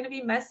it's going to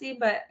be messy,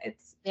 but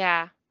this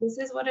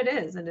is what it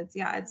is. And it's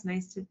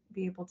nice to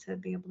be able to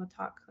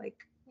talk like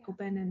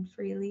open and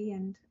freely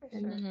and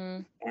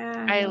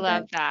I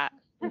love that.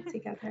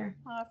 Together.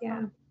 Awesome.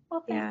 Yeah.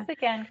 Well, thanks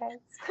again, guys.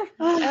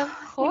 Of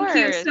course.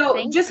 Thank you.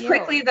 So just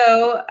quickly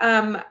though,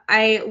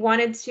 I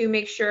wanted to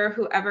make sure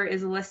whoever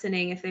is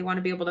listening, if they want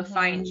to be able to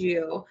find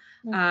you,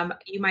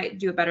 you might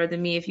do it better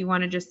than me. If you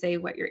want to just say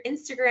what your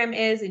Instagram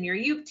is and your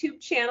YouTube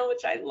channel,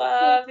 which I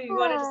love, if you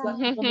want to just let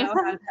people know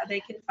how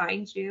they can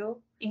find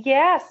you.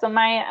 Yeah. So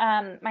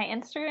my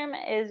Instagram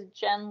is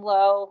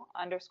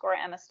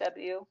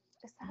JenLowe_MSW.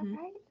 Is that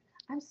right?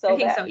 I'm so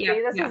bad. So, yeah.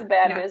 See, this is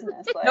bad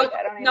business. Like, nope.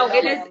 I don't even know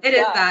it is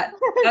that.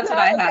 That's what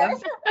I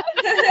have.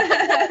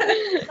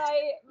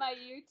 my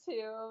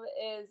YouTube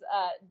is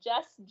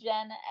Just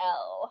Jen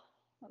L.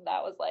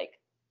 That was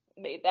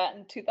made that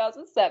in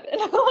 2007.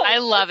 I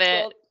love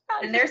it.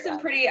 And there's some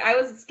pretty, I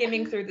was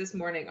skimming through this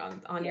morning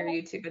on your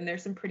YouTube, and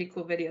there's some pretty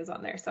cool videos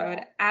on there. So I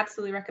would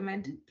absolutely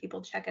recommend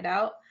people check it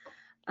out.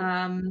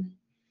 Well,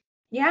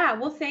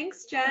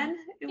 thanks, Jen.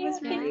 It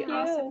was really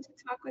awesome to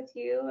talk with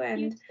you.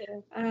 And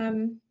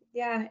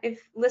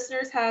if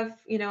listeners have,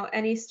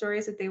 any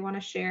stories that they want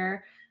to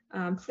share,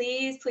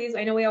 please,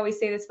 I know we always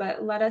say this,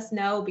 but let us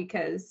know,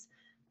 because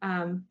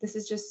this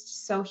is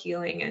just so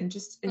healing, and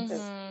just, it's,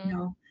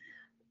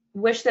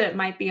 wish that it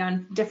might be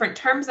on different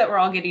terms that we're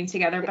all getting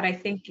together, but I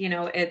think,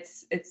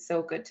 it's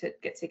so good to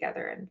get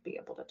together and be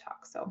able to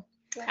talk. So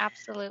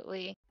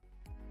absolutely.